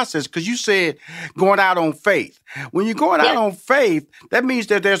of the process, because you said going out on faith. When you're going out on faith, that means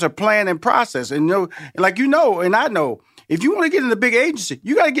that there's a plan and process. And, and I know, if you want to get in the big agency,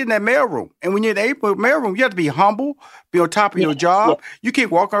 you got to get in that mailroom. And when you're in the mailroom, you have to be humble, be on top of your job. Yeah. You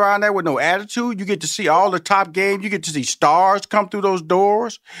can't walk around there with no attitude. You get to see all the top game. You get to see stars come through those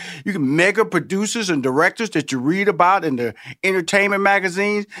doors. You can mega producers and directors that you read about in the entertainment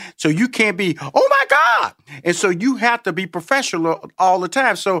magazines. So you can't be, oh my God. And so you have to be professional all the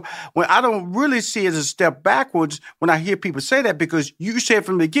time. So when I don't really see it as a step backwards when I hear people say that, because you said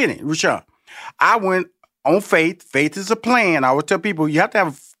from the beginning, Rushion, I went on faith. Faith is a plan. I always tell people you have to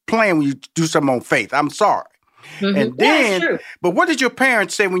have a plan when you do something on faith. I'm sorry. Mm-hmm. And then, but what did your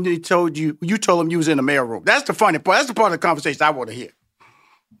parents say when you told them you was in the mailroom? That's the funny part. That's the part of the conversation I want to hear.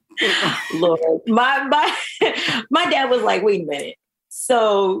 Lord, my dad was like, wait a minute.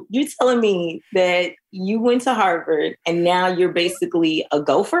 So you're telling me that you went to Harvard and now you're basically a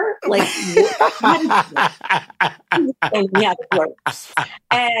gopher? Like,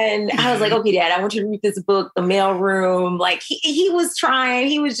 and I was like, okay, Dad, I want you to read this book, The Mailroom. Like he was trying.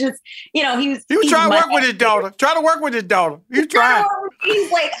 He was just, he was trying to work with his daughter. Try to work with his daughter. He's trying.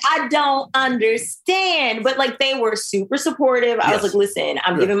 He's like, I don't understand. But like, they were super supportive. I was like, listen,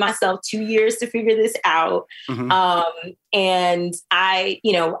 I'm giving myself 2 years to figure this out. Mm-hmm. And I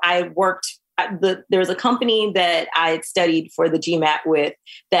worked. There was a company that I had studied for the GMAT with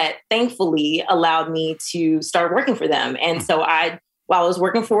that thankfully allowed me to start working for them. And so while I was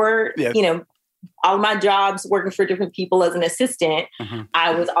working for, all of my jobs, working for different people as an assistant,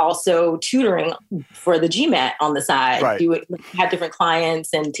 I was also tutoring for the GMAT on the side. Right. Had different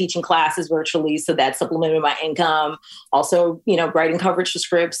clients and teaching classes virtually. So that supplemented my income. Also, writing coverage for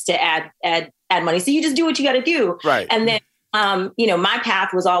scripts to add money. So you just do what you got to do. Right. And then, my path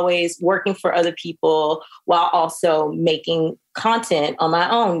was always working for other people while also making content on my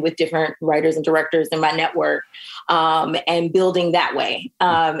own with different writers and directors in my network, and building that way.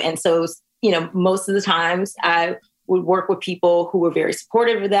 And so, most of the times I would work with people who were very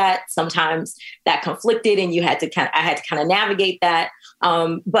supportive of that. Sometimes that conflicted and I had to kind of navigate that.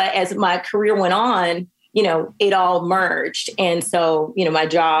 But as my career went on, it all merged. And so, my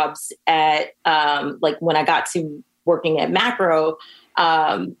jobs at, when I got to working at Macro,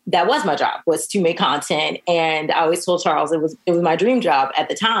 that was my job, was to make content. And I always told Charles it was my dream job at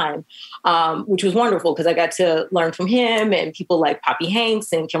the time, which was wonderful because I got to learn from him and people like Poppy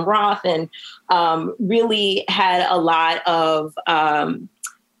Hanks and Kim Roth, and really had a lot of,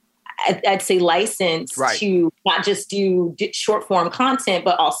 I'd say, license to not just do short form content,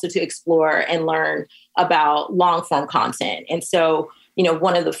 but also to explore and learn about long form content. And so,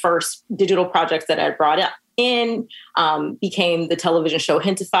 one of the first digital projects that I brought up became the television show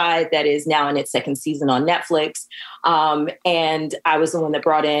Hintified, that is now in its second season on Netflix. And I was the one that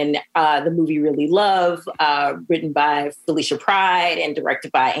brought in the movie Really Love, written by Felicia Pride and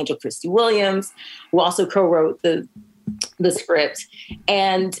directed by Angel Christie Williams, who also co-wrote the script.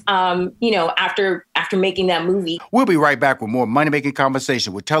 And, after making that movie. We'll be right back with more Money Making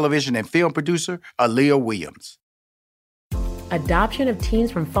Conversation with television and film producer Aaliyah Williams. Adoption of teens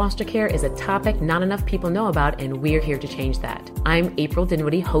from foster care is a topic not enough people know about, and we're here to change that. I'm April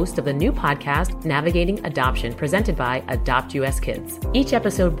Dinwiddie, host of the new podcast, Navigating Adoption, presented by Adopt US Kids. Each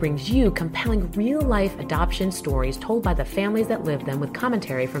episode brings you compelling real-life adoption stories told by the families that live them with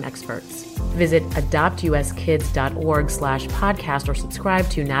commentary from experts. Visit adoptuskids.org/podcast or subscribe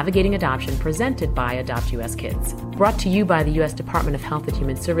to Navigating Adoption, presented by Adopt US Kids. Brought to you by the U.S. Department of Health and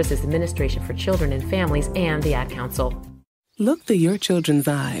Human Services Administration for Children and Families and the Ad Council. Look through your children's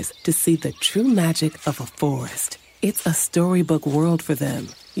eyes to see the true magic of a forest. It's a storybook world for them.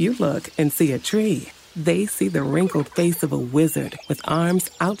 You look and see a tree. They see the wrinkled face of a wizard with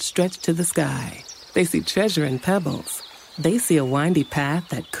arms outstretched to the sky. They see treasure in pebbles. They see a windy path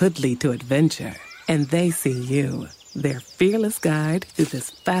that could lead to adventure. And they see you, their fearless guide through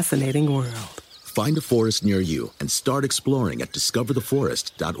this fascinating world. Find a forest near you and start exploring at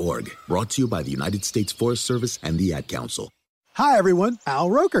discovertheforest.org. Brought to you by the United States Forest Service and the Ad Council. Hi, everyone. Al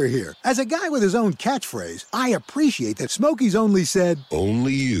Roker here. As a guy with his own catchphrase, I appreciate that Smokey's only said,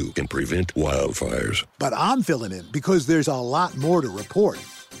 "Only you can prevent wildfires." But I'm filling in because there's a lot more to report.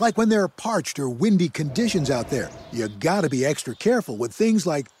 Like when there are parched or windy conditions out there, you gotta be extra careful with things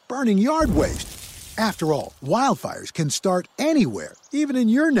like burning yard waste. After all, wildfires can start anywhere, even in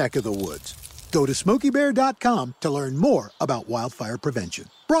your neck of the woods. Go to SmokeyBear.com to learn more about wildfire prevention.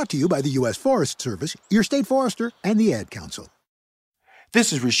 Brought to you by the U.S. Forest Service, your state forester, and the Ad Council.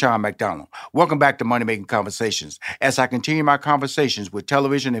 This is Rushion McDonald. Welcome back to Money Making Conversations. As I continue my conversations with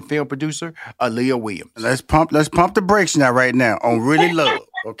television and film producer Aaliyah Williams. Let's pump the brakes now, right now, on Really Love.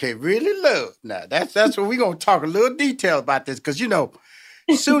 Okay, Really Love. Now, that's what we're going to talk a little detail about this, because,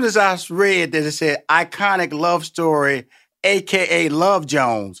 as soon as I read that it said iconic love story, a.k.a. Love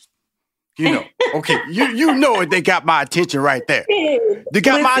Jones, okay, you know it. They got my attention right there. They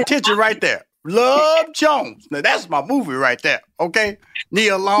got my attention right there. Love Jones. Now, that's my movie right there, okay?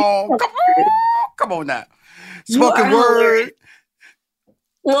 Nia Long. Come on now. Spoken word.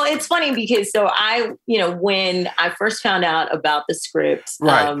 Well, it's funny because when I first found out about the script,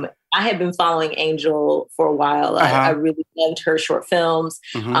 right. I had been following Angel for a while. I really loved her short films.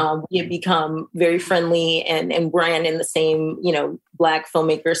 We had become very friendly and ran in the same, Black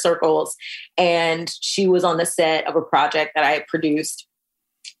filmmaker circles. And she was on the set of a project that I had produced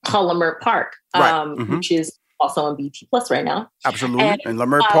called Leimert Park, which is also on BT Plus right now. Absolutely. And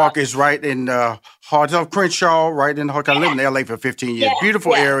Leimert Park is right in heart of Crenshaw, right in the I live in LA for 15 years.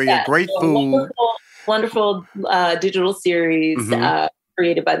 Beautiful area, great food. Wonderful digital series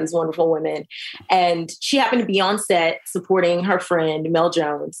created by these wonderful women. And she happened to be on set supporting her friend, Mel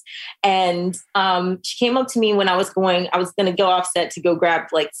Jones. And she came up to me when I was going to go off set to go grab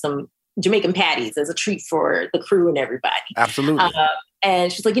like some Jamaican patties as a treat for the crew and everybody. Absolutely.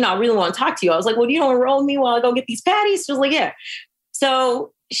 And she's like, I really want to talk to you. I was like, well, do you want to enroll with me while I go get these patties? She was like, yeah.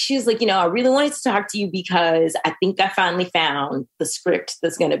 So she's like, I really wanted to talk to you because I think I finally found the script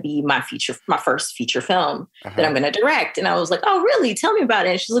that's going to be my first feature film that I'm going to direct. And I was like, oh, really? Tell me about it.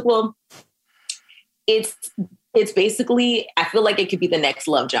 And she's like, well, it's basically, I feel like it could be the next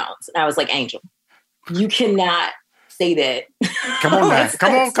Love Jones. And I was like, Angel, you cannot say that. Come on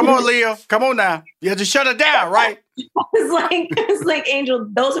now. Come on, Leo. Come on now. You have to shut it down, right? It's like, Angel,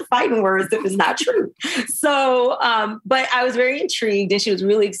 those are fighting words if it's not true. So, but I was very intrigued and she was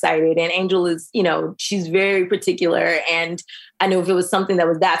really excited. And Angel is, she's very particular. And I knew if it was something that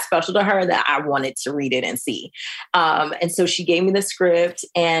was that special to her that I wanted to read it and see. And so she gave me the script.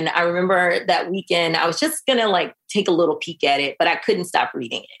 And I remember that weekend, I was just going to take a little peek at it, but I couldn't stop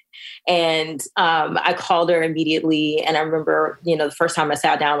reading it. And I called her immediately. And I remember, the first time I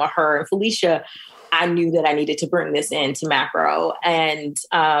sat down with her and Felicia, I knew that I needed to bring this into macro. And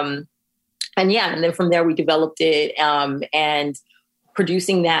then from there we developed it and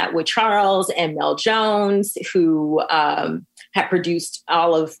producing that with Charles and Mel Jones, who had produced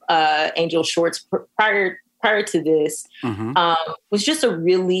all of Angel shorts prior to this, was just a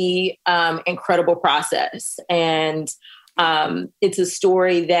really incredible process. And it's a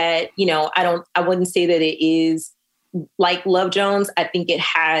story that, I wouldn't say that it is like Love Jones. I think it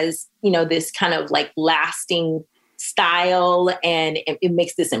has, this kind of lasting style and it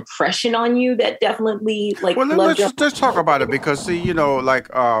makes this impression on you that definitely let's talk about it because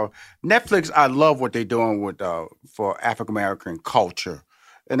Netflix, I love what they're doing with for African American culture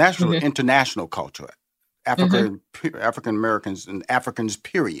and actually international culture. African Americans and Africans,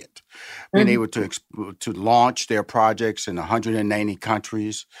 period, being able to launch their projects in 190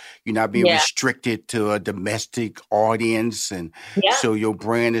 countries. You're not being restricted to a domestic audience, and so your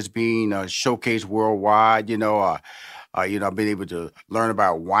brand is being showcased worldwide. I've been able to learn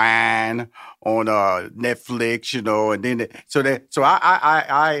about wine on Netflix. And then so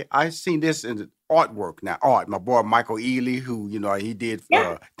I seen this in artwork. Now, my boy Michael Ealy, who, he did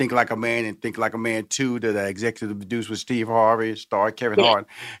Think Like a Man and Think Like a Man 2 that I executive produced with Steve Harvey, starred Kevin Hart,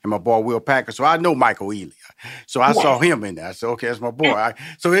 and my boy Will Packer. So I know Michael Ealy. So I saw him in there. I said, okay, that's my boy.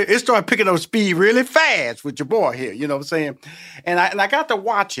 So it started picking up speed really fast with your boy here, you know what I'm saying? And I got to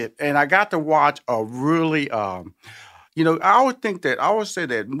watch it, and I got to watch a really, I always say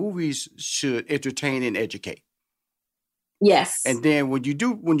that movies should entertain and educate. Yes. And then when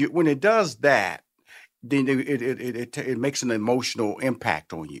it does that, then it makes an emotional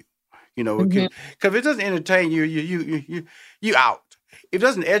impact on you. Because if it doesn't entertain you, you out. If it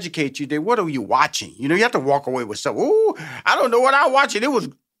doesn't educate you, then what are you watching? You have to walk away with something. Ooh, I don't know what I watched. It was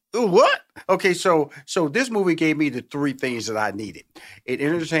what? Okay, so this movie gave me the three things that I needed. It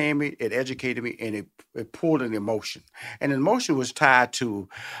entertained me, it educated me, and it pulled an emotion. And the emotion was tied to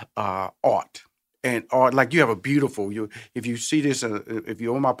art. And art, like you have a beautiful, if you see this, if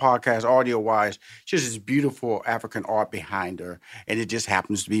you're on my podcast audio-wise, just this beautiful African art behind her, and it just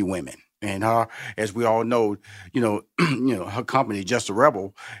happens to be women. And as we all know, her company, Just a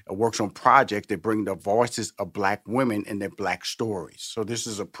Rebel, works on projects that bring the voices of Black women and their Black stories. So this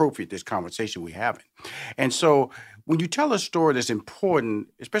is appropriate, this conversation we're having. And so when you tell a story that's important,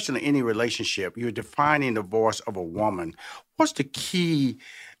 especially in any relationship, you're defining the voice of a woman. What's the key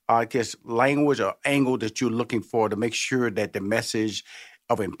I guess, language or angle that you're looking for to make sure that the message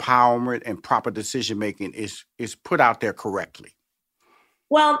of empowerment and proper decision making is put out there correctly?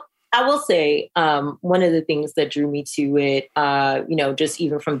 Well, I will say one of the things that drew me to it, just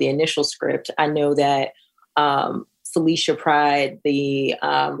even from the initial script, I know that Felicia Pride, the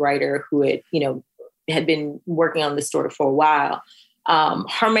writer who had been working on this story for a while,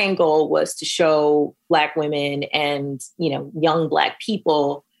 her main goal was to show Black women and, young Black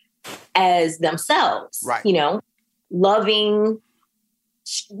people as themselves, right.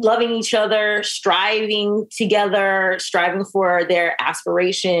 Loving each other, striving together, striving for their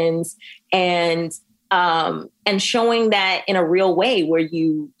aspirations, and showing that in a real way where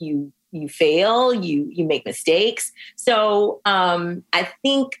you fail, you make mistakes. So I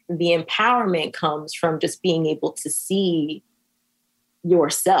think the empowerment comes from just being able to see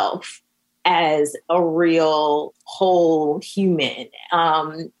yourself as a real whole human.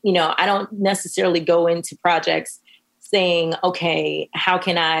 I don't necessarily go into projects saying, okay, how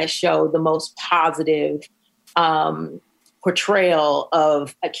can I show the most positive portrayal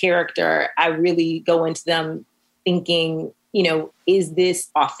of a character? I really go into them thinking, is this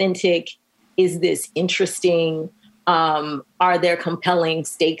authentic? Is this interesting? Are there compelling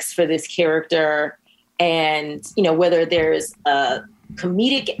stakes for this character? And, whether there's a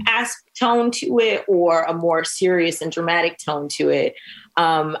comedic tone to it or a more serious and dramatic tone to it,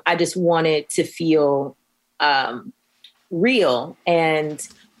 I just want it to feel real and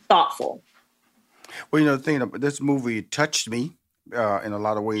thoughtful. Well, the thing about this movie touched me in a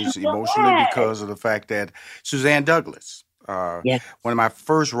lot of ways emotionally because of the fact that Suzanne Douglas, one of my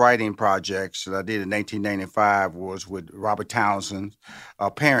first writing projects that I did in 1995 was with Robert Townsend's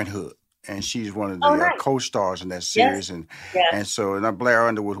Parenthood. And she's one of the co-stars in that series. Yes. And Blair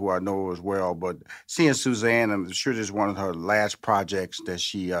Underwood, who I know as well. But seeing Suzanne, I'm sure this is one of her last projects that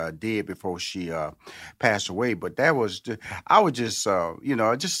she did before she passed away. But that was, I was just,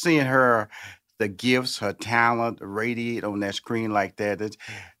 just seeing her, the gifts, her talent radiate on that screen like that.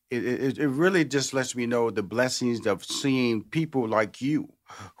 It really just lets me know the blessings of seeing people like you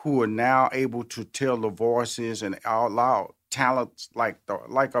who are now able to tell the voices and out loud talents like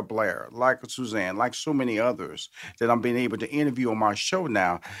a Blair, like a Suzanne, like so many others that I'm being able to interview on my show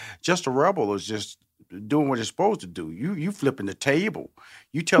now. Just a Rebel is just doing what it's supposed to do. You flipping the table.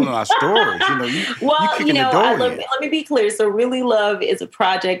 You telling our stories. You kicking the door in. Let me be clear. So Really Love is a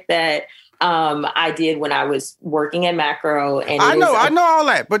project that I did when I was working at Macro. And I know all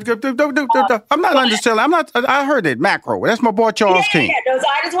that, but I'm not underselling. I heard it, Macro. That's my boy Charles King. No, so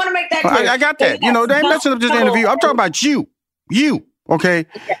I just want to make that clear. I got that. They ain't messing up this interview. I'm talking about you. Okay?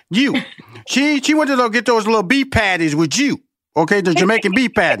 You. She went to go get those little beef patties with you. Okay, the Jamaican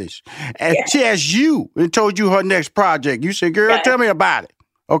beef patties. And she asked you and told you her next project. You said, girl, tell me about it.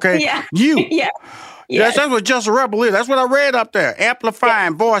 Okay? Yeah. You. Yeah. Yes. That's what Just a Rebel is. That's what I read up there.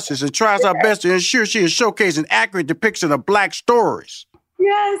 Amplifying voices and tries our best to ensure she is showcasing accurate depiction of Black stories.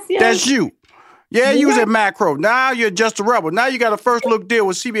 Yes. That's you. Yeah, you was at Macro. Now you're Just a Rebel. Now you got a first look deal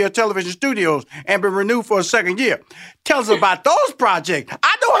with CBS Television Studios and been renewed for a second year. Tell us about those projects.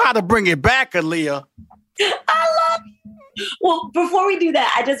 I know how to bring it back, Aaliyah. I love you. Well, before we do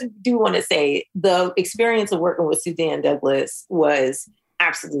that, I just do want to say the experience of working with Suzanne Douglas was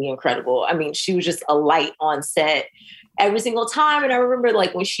absolutely incredible. I mean, she was just a light on set every single time. And I remember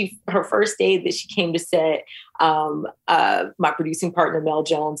when her first day that she came to set, my producing partner, Mel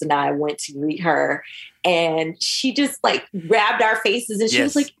Jones, and I went to greet her, and she just grabbed our faces and she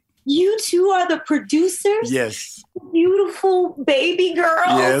was like, you two are the producers? Yes. Beautiful baby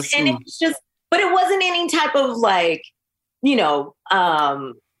girls. Yes. And it was just, but it wasn't any type of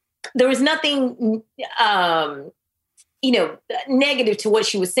there was nothing, negative to what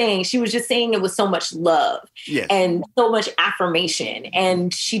she was saying. She was just saying it with so much love and so much affirmation.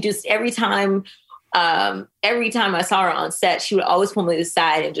 And she just, every time I saw her on set, she would always pull me to the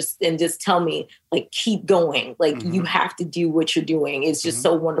side and just tell me, keep going. You have to do what you're doing. It's just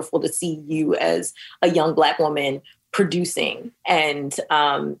so wonderful to see you as a young Black woman producing and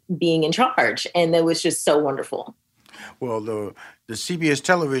being in charge. And that was just so wonderful. Well, the CBS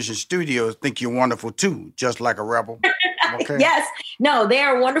Television Studios think you're wonderful too, just like a Rebel. Okay. Yes. No, they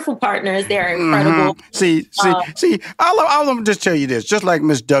are wonderful partners. They're incredible. See, I'll just tell you this, just like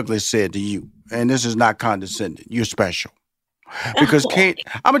Miss Douglas said to you, and this is not condescending, you're special. Because Kate,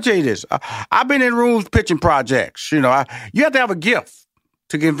 I'm going to tell you this. I've been in rooms pitching projects. You have to have a gift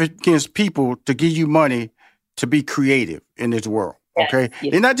to convince people to give you money to be creative in this world. Okay?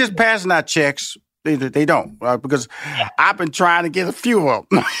 Yes. They're not just passing out checks. They don't, because I've been trying to get a few of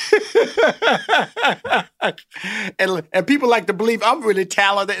them. and people like to believe I'm really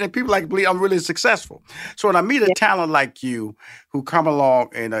talented, and people like to believe I'm really successful. So when I meet a talent like you who come along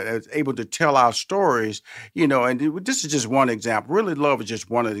and is able to tell our stories, you know, and this is just one example. Really Love is just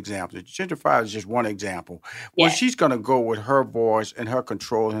one of the examples. Gentrified is just one example. Where she's going to go with her voice and her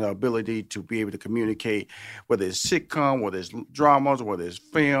control and her ability to be able to communicate, whether it's sitcom, whether it's dramas, whether it's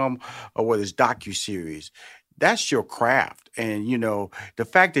film, or whether it's docuseries. That's your craft. And, you know, the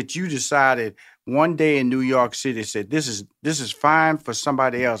fact that you decided one day in New York City said, this is fine for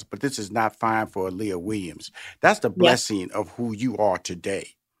somebody else, but this is not fine for Aaliyah Williams. That's the blessing of who you are today.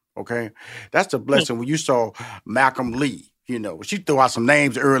 Okay? That's the blessing when you saw Malcolm Lee. You know, she threw out some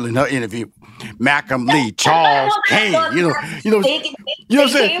names early in her interview. Malcolm Lee, Charles Kane. You know what I'm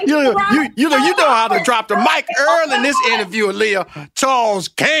saying? You know how to drop the mic early in this interview, Aaliyah. Charles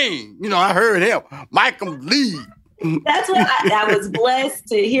Kane. You know, I heard him. Malcolm Lee. That's what I was blessed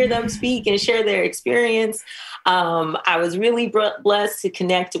to hear them speak and share their experience. I was really blessed to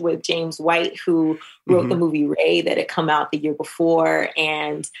connect with James White, who wrote the movie Ray that had come out the year before.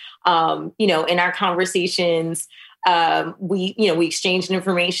 And, you know, in our conversations, we exchanged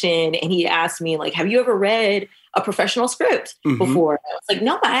information, and he asked me, like, have you ever read a professional script before? I was like,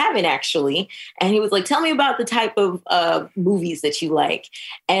 no, I haven't actually. And he was like, tell me about the type of movies that you like.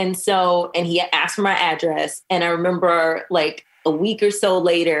 And he asked for my address. And I remember, like, a week or so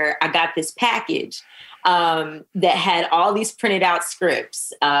later, I got this package that had all these printed out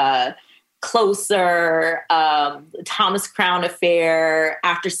scripts, Closer, Thomas Crown Affair,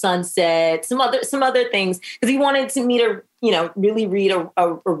 After Sunset, some other things, because he wanted me to, you know, really read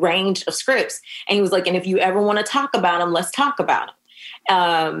a range of scripts. And he was like, and if you ever want to talk about them, let's talk about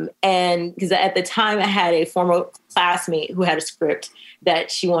them. And because at the time I had a former classmate who had a script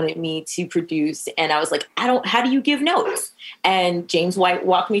that she wanted me to produce. And I was like, how do you give notes? And James White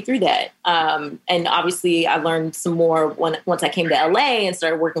walked me through that. And obviously I learned some more once I came to LA and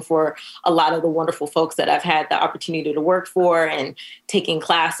started working for a lot of the wonderful folks that I've had the opportunity to work for, and taking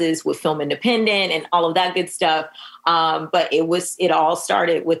classes with Film Independent and all of that good stuff. But it all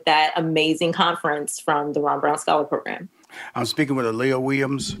started with that amazing conference from the Ron Brown Scholar Program. I'm speaking with Aaliyah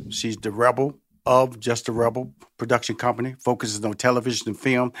Williams. She's the rebel of Just a Rebel production company, focuses on television and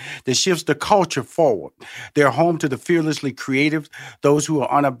film that shifts the culture forward. They're home to the fearlessly creative, those who are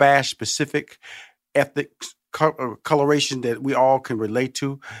unabashed, specific, ethnic coloration that we all can relate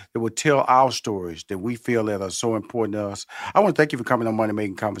to, that will tell our stories that we feel that are so important to us. I want to thank you for coming on Money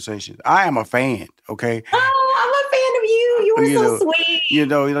Making Conversations. I am a fan, okay? Oh, I'm a fan of you. You are so sweet.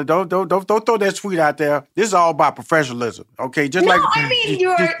 Don't throw that sweet out there. This is all about professionalism, okay? You're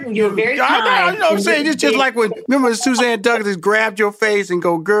very kind. You know what I'm saying? It's just like when, remember Suzanne Douglas grabbed your face and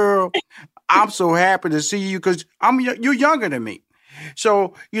go, girl, I'm so happy to see you because you're younger than me.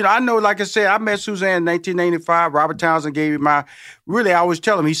 So, you know, I know, like I said, I met Suzanne in 1985. Robert Townsend gave me I always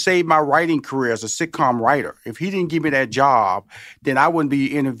tell him he saved my writing career as a sitcom writer. If he didn't give me that job, then I wouldn't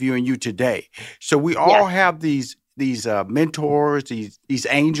be interviewing you today. So we all have these mentors, these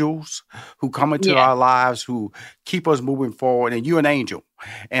angels who come into our lives, who keep us moving forward. And you're an angel.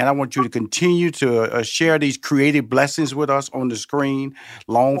 And I want you to continue to share these creative blessings with us on the screen,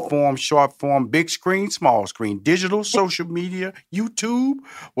 long form, short form, big screen, small screen, digital, social media, YouTube,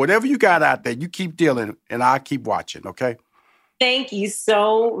 whatever you got out there, you keep dealing and I'll keep watching, okay? Thank you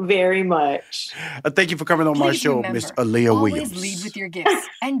so very much. Thank you for coming on my show, Miss Aaliyah Williams. Always lead with your gifts.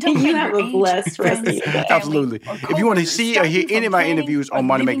 And don't you have a blessed rest of your day. Absolutely. If you want to see or hear any of my interviews on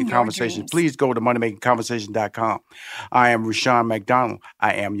Money Making Conversations, please go to moneymakingconversation.com. I am Rushion McDonald.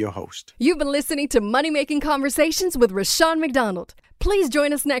 I am your host. You've been listening to Money Making Conversations with Rushion McDonald. Please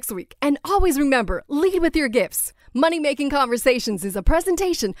join us next week. And always remember, lead with your gifts. Money Making Conversations is a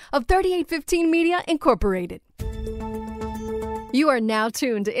presentation of 3815 Media Incorporated. You are now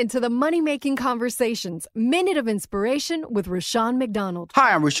tuned into the Money Making Conversations Minute of Inspiration with Rushion McDonald.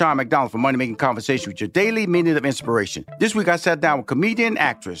 Hi, I'm Rushion McDonald for Money Making Conversations with your daily Minute of Inspiration. This week I sat down with comedian and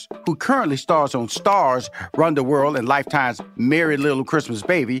actress who currently stars on Stars Run the World and Lifetime's Merry Little Christmas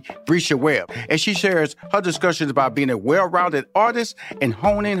Baby, Brescia Webb. And she shares her discussions about being a well-rounded artist and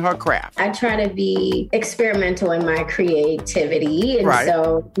honing her craft. I try to be experimental in my creativity. And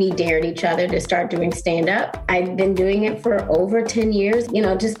so we dared each other to start doing stand-up. I've been doing it for over 10 years, you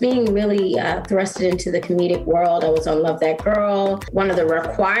know, just being really thrusted into the comedic world. I was on Love That Girl. One of the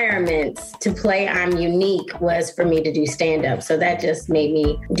requirements to play I'm Unique was for me to do stand-up. So that just made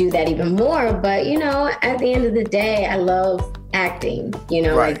me do that even more. But, you know, at the end of the day, I love acting, you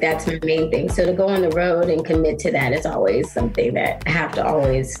know, like that's my main thing. So to go on the road and commit to that is always something that I have to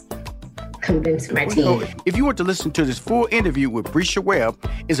always convince my team. If you want to listen to this full interview with Brescia Webb,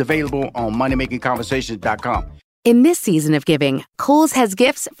 it's available on moneymakingconversations.com. In this season of giving, Kohl's has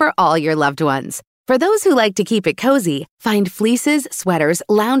gifts for all your loved ones. For those who like to keep it cozy, find fleeces, sweaters,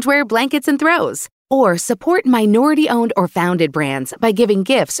 loungewear, blankets, and throws. Or support minority-owned or founded brands by giving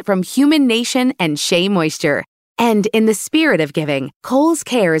gifts from Human Nation and Shea Moisture. And in the spirit of giving, Kohl's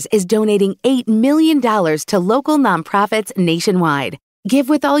Cares is donating $8 million to local nonprofits nationwide. Give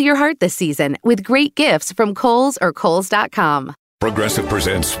with all your heart this season with great gifts from Kohl's or Kohls.com. Progressive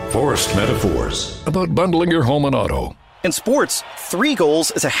presents Forced Metaphors about bundling your home and auto. In sports, 3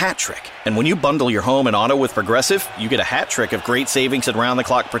 goals is a hat trick. And when you bundle your home and auto with Progressive, you get a hat trick of great savings and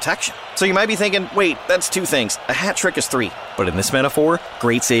round-the-clock protection. So you might be thinking, wait, that's 2 things. A hat trick is 3. But in this metaphor,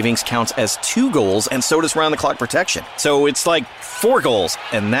 great savings counts as 2 goals, and so does round-the-clock protection. So it's like 4 goals,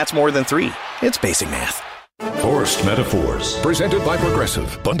 and that's more than 3. It's basic math. Forced Metaphors, presented by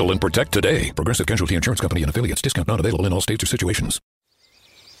Progressive. Bundle and protect today. Progressive Casualty Insurance Company and affiliates. Discount not available in all states or situations.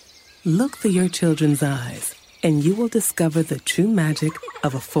 Look through your children's eyes, and you will discover the true magic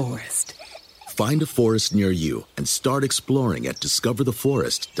of a forest. Find a forest near you and start exploring at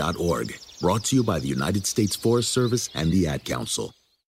discovertheforest.org. Brought to you by the United States Forest Service and the Ad Council.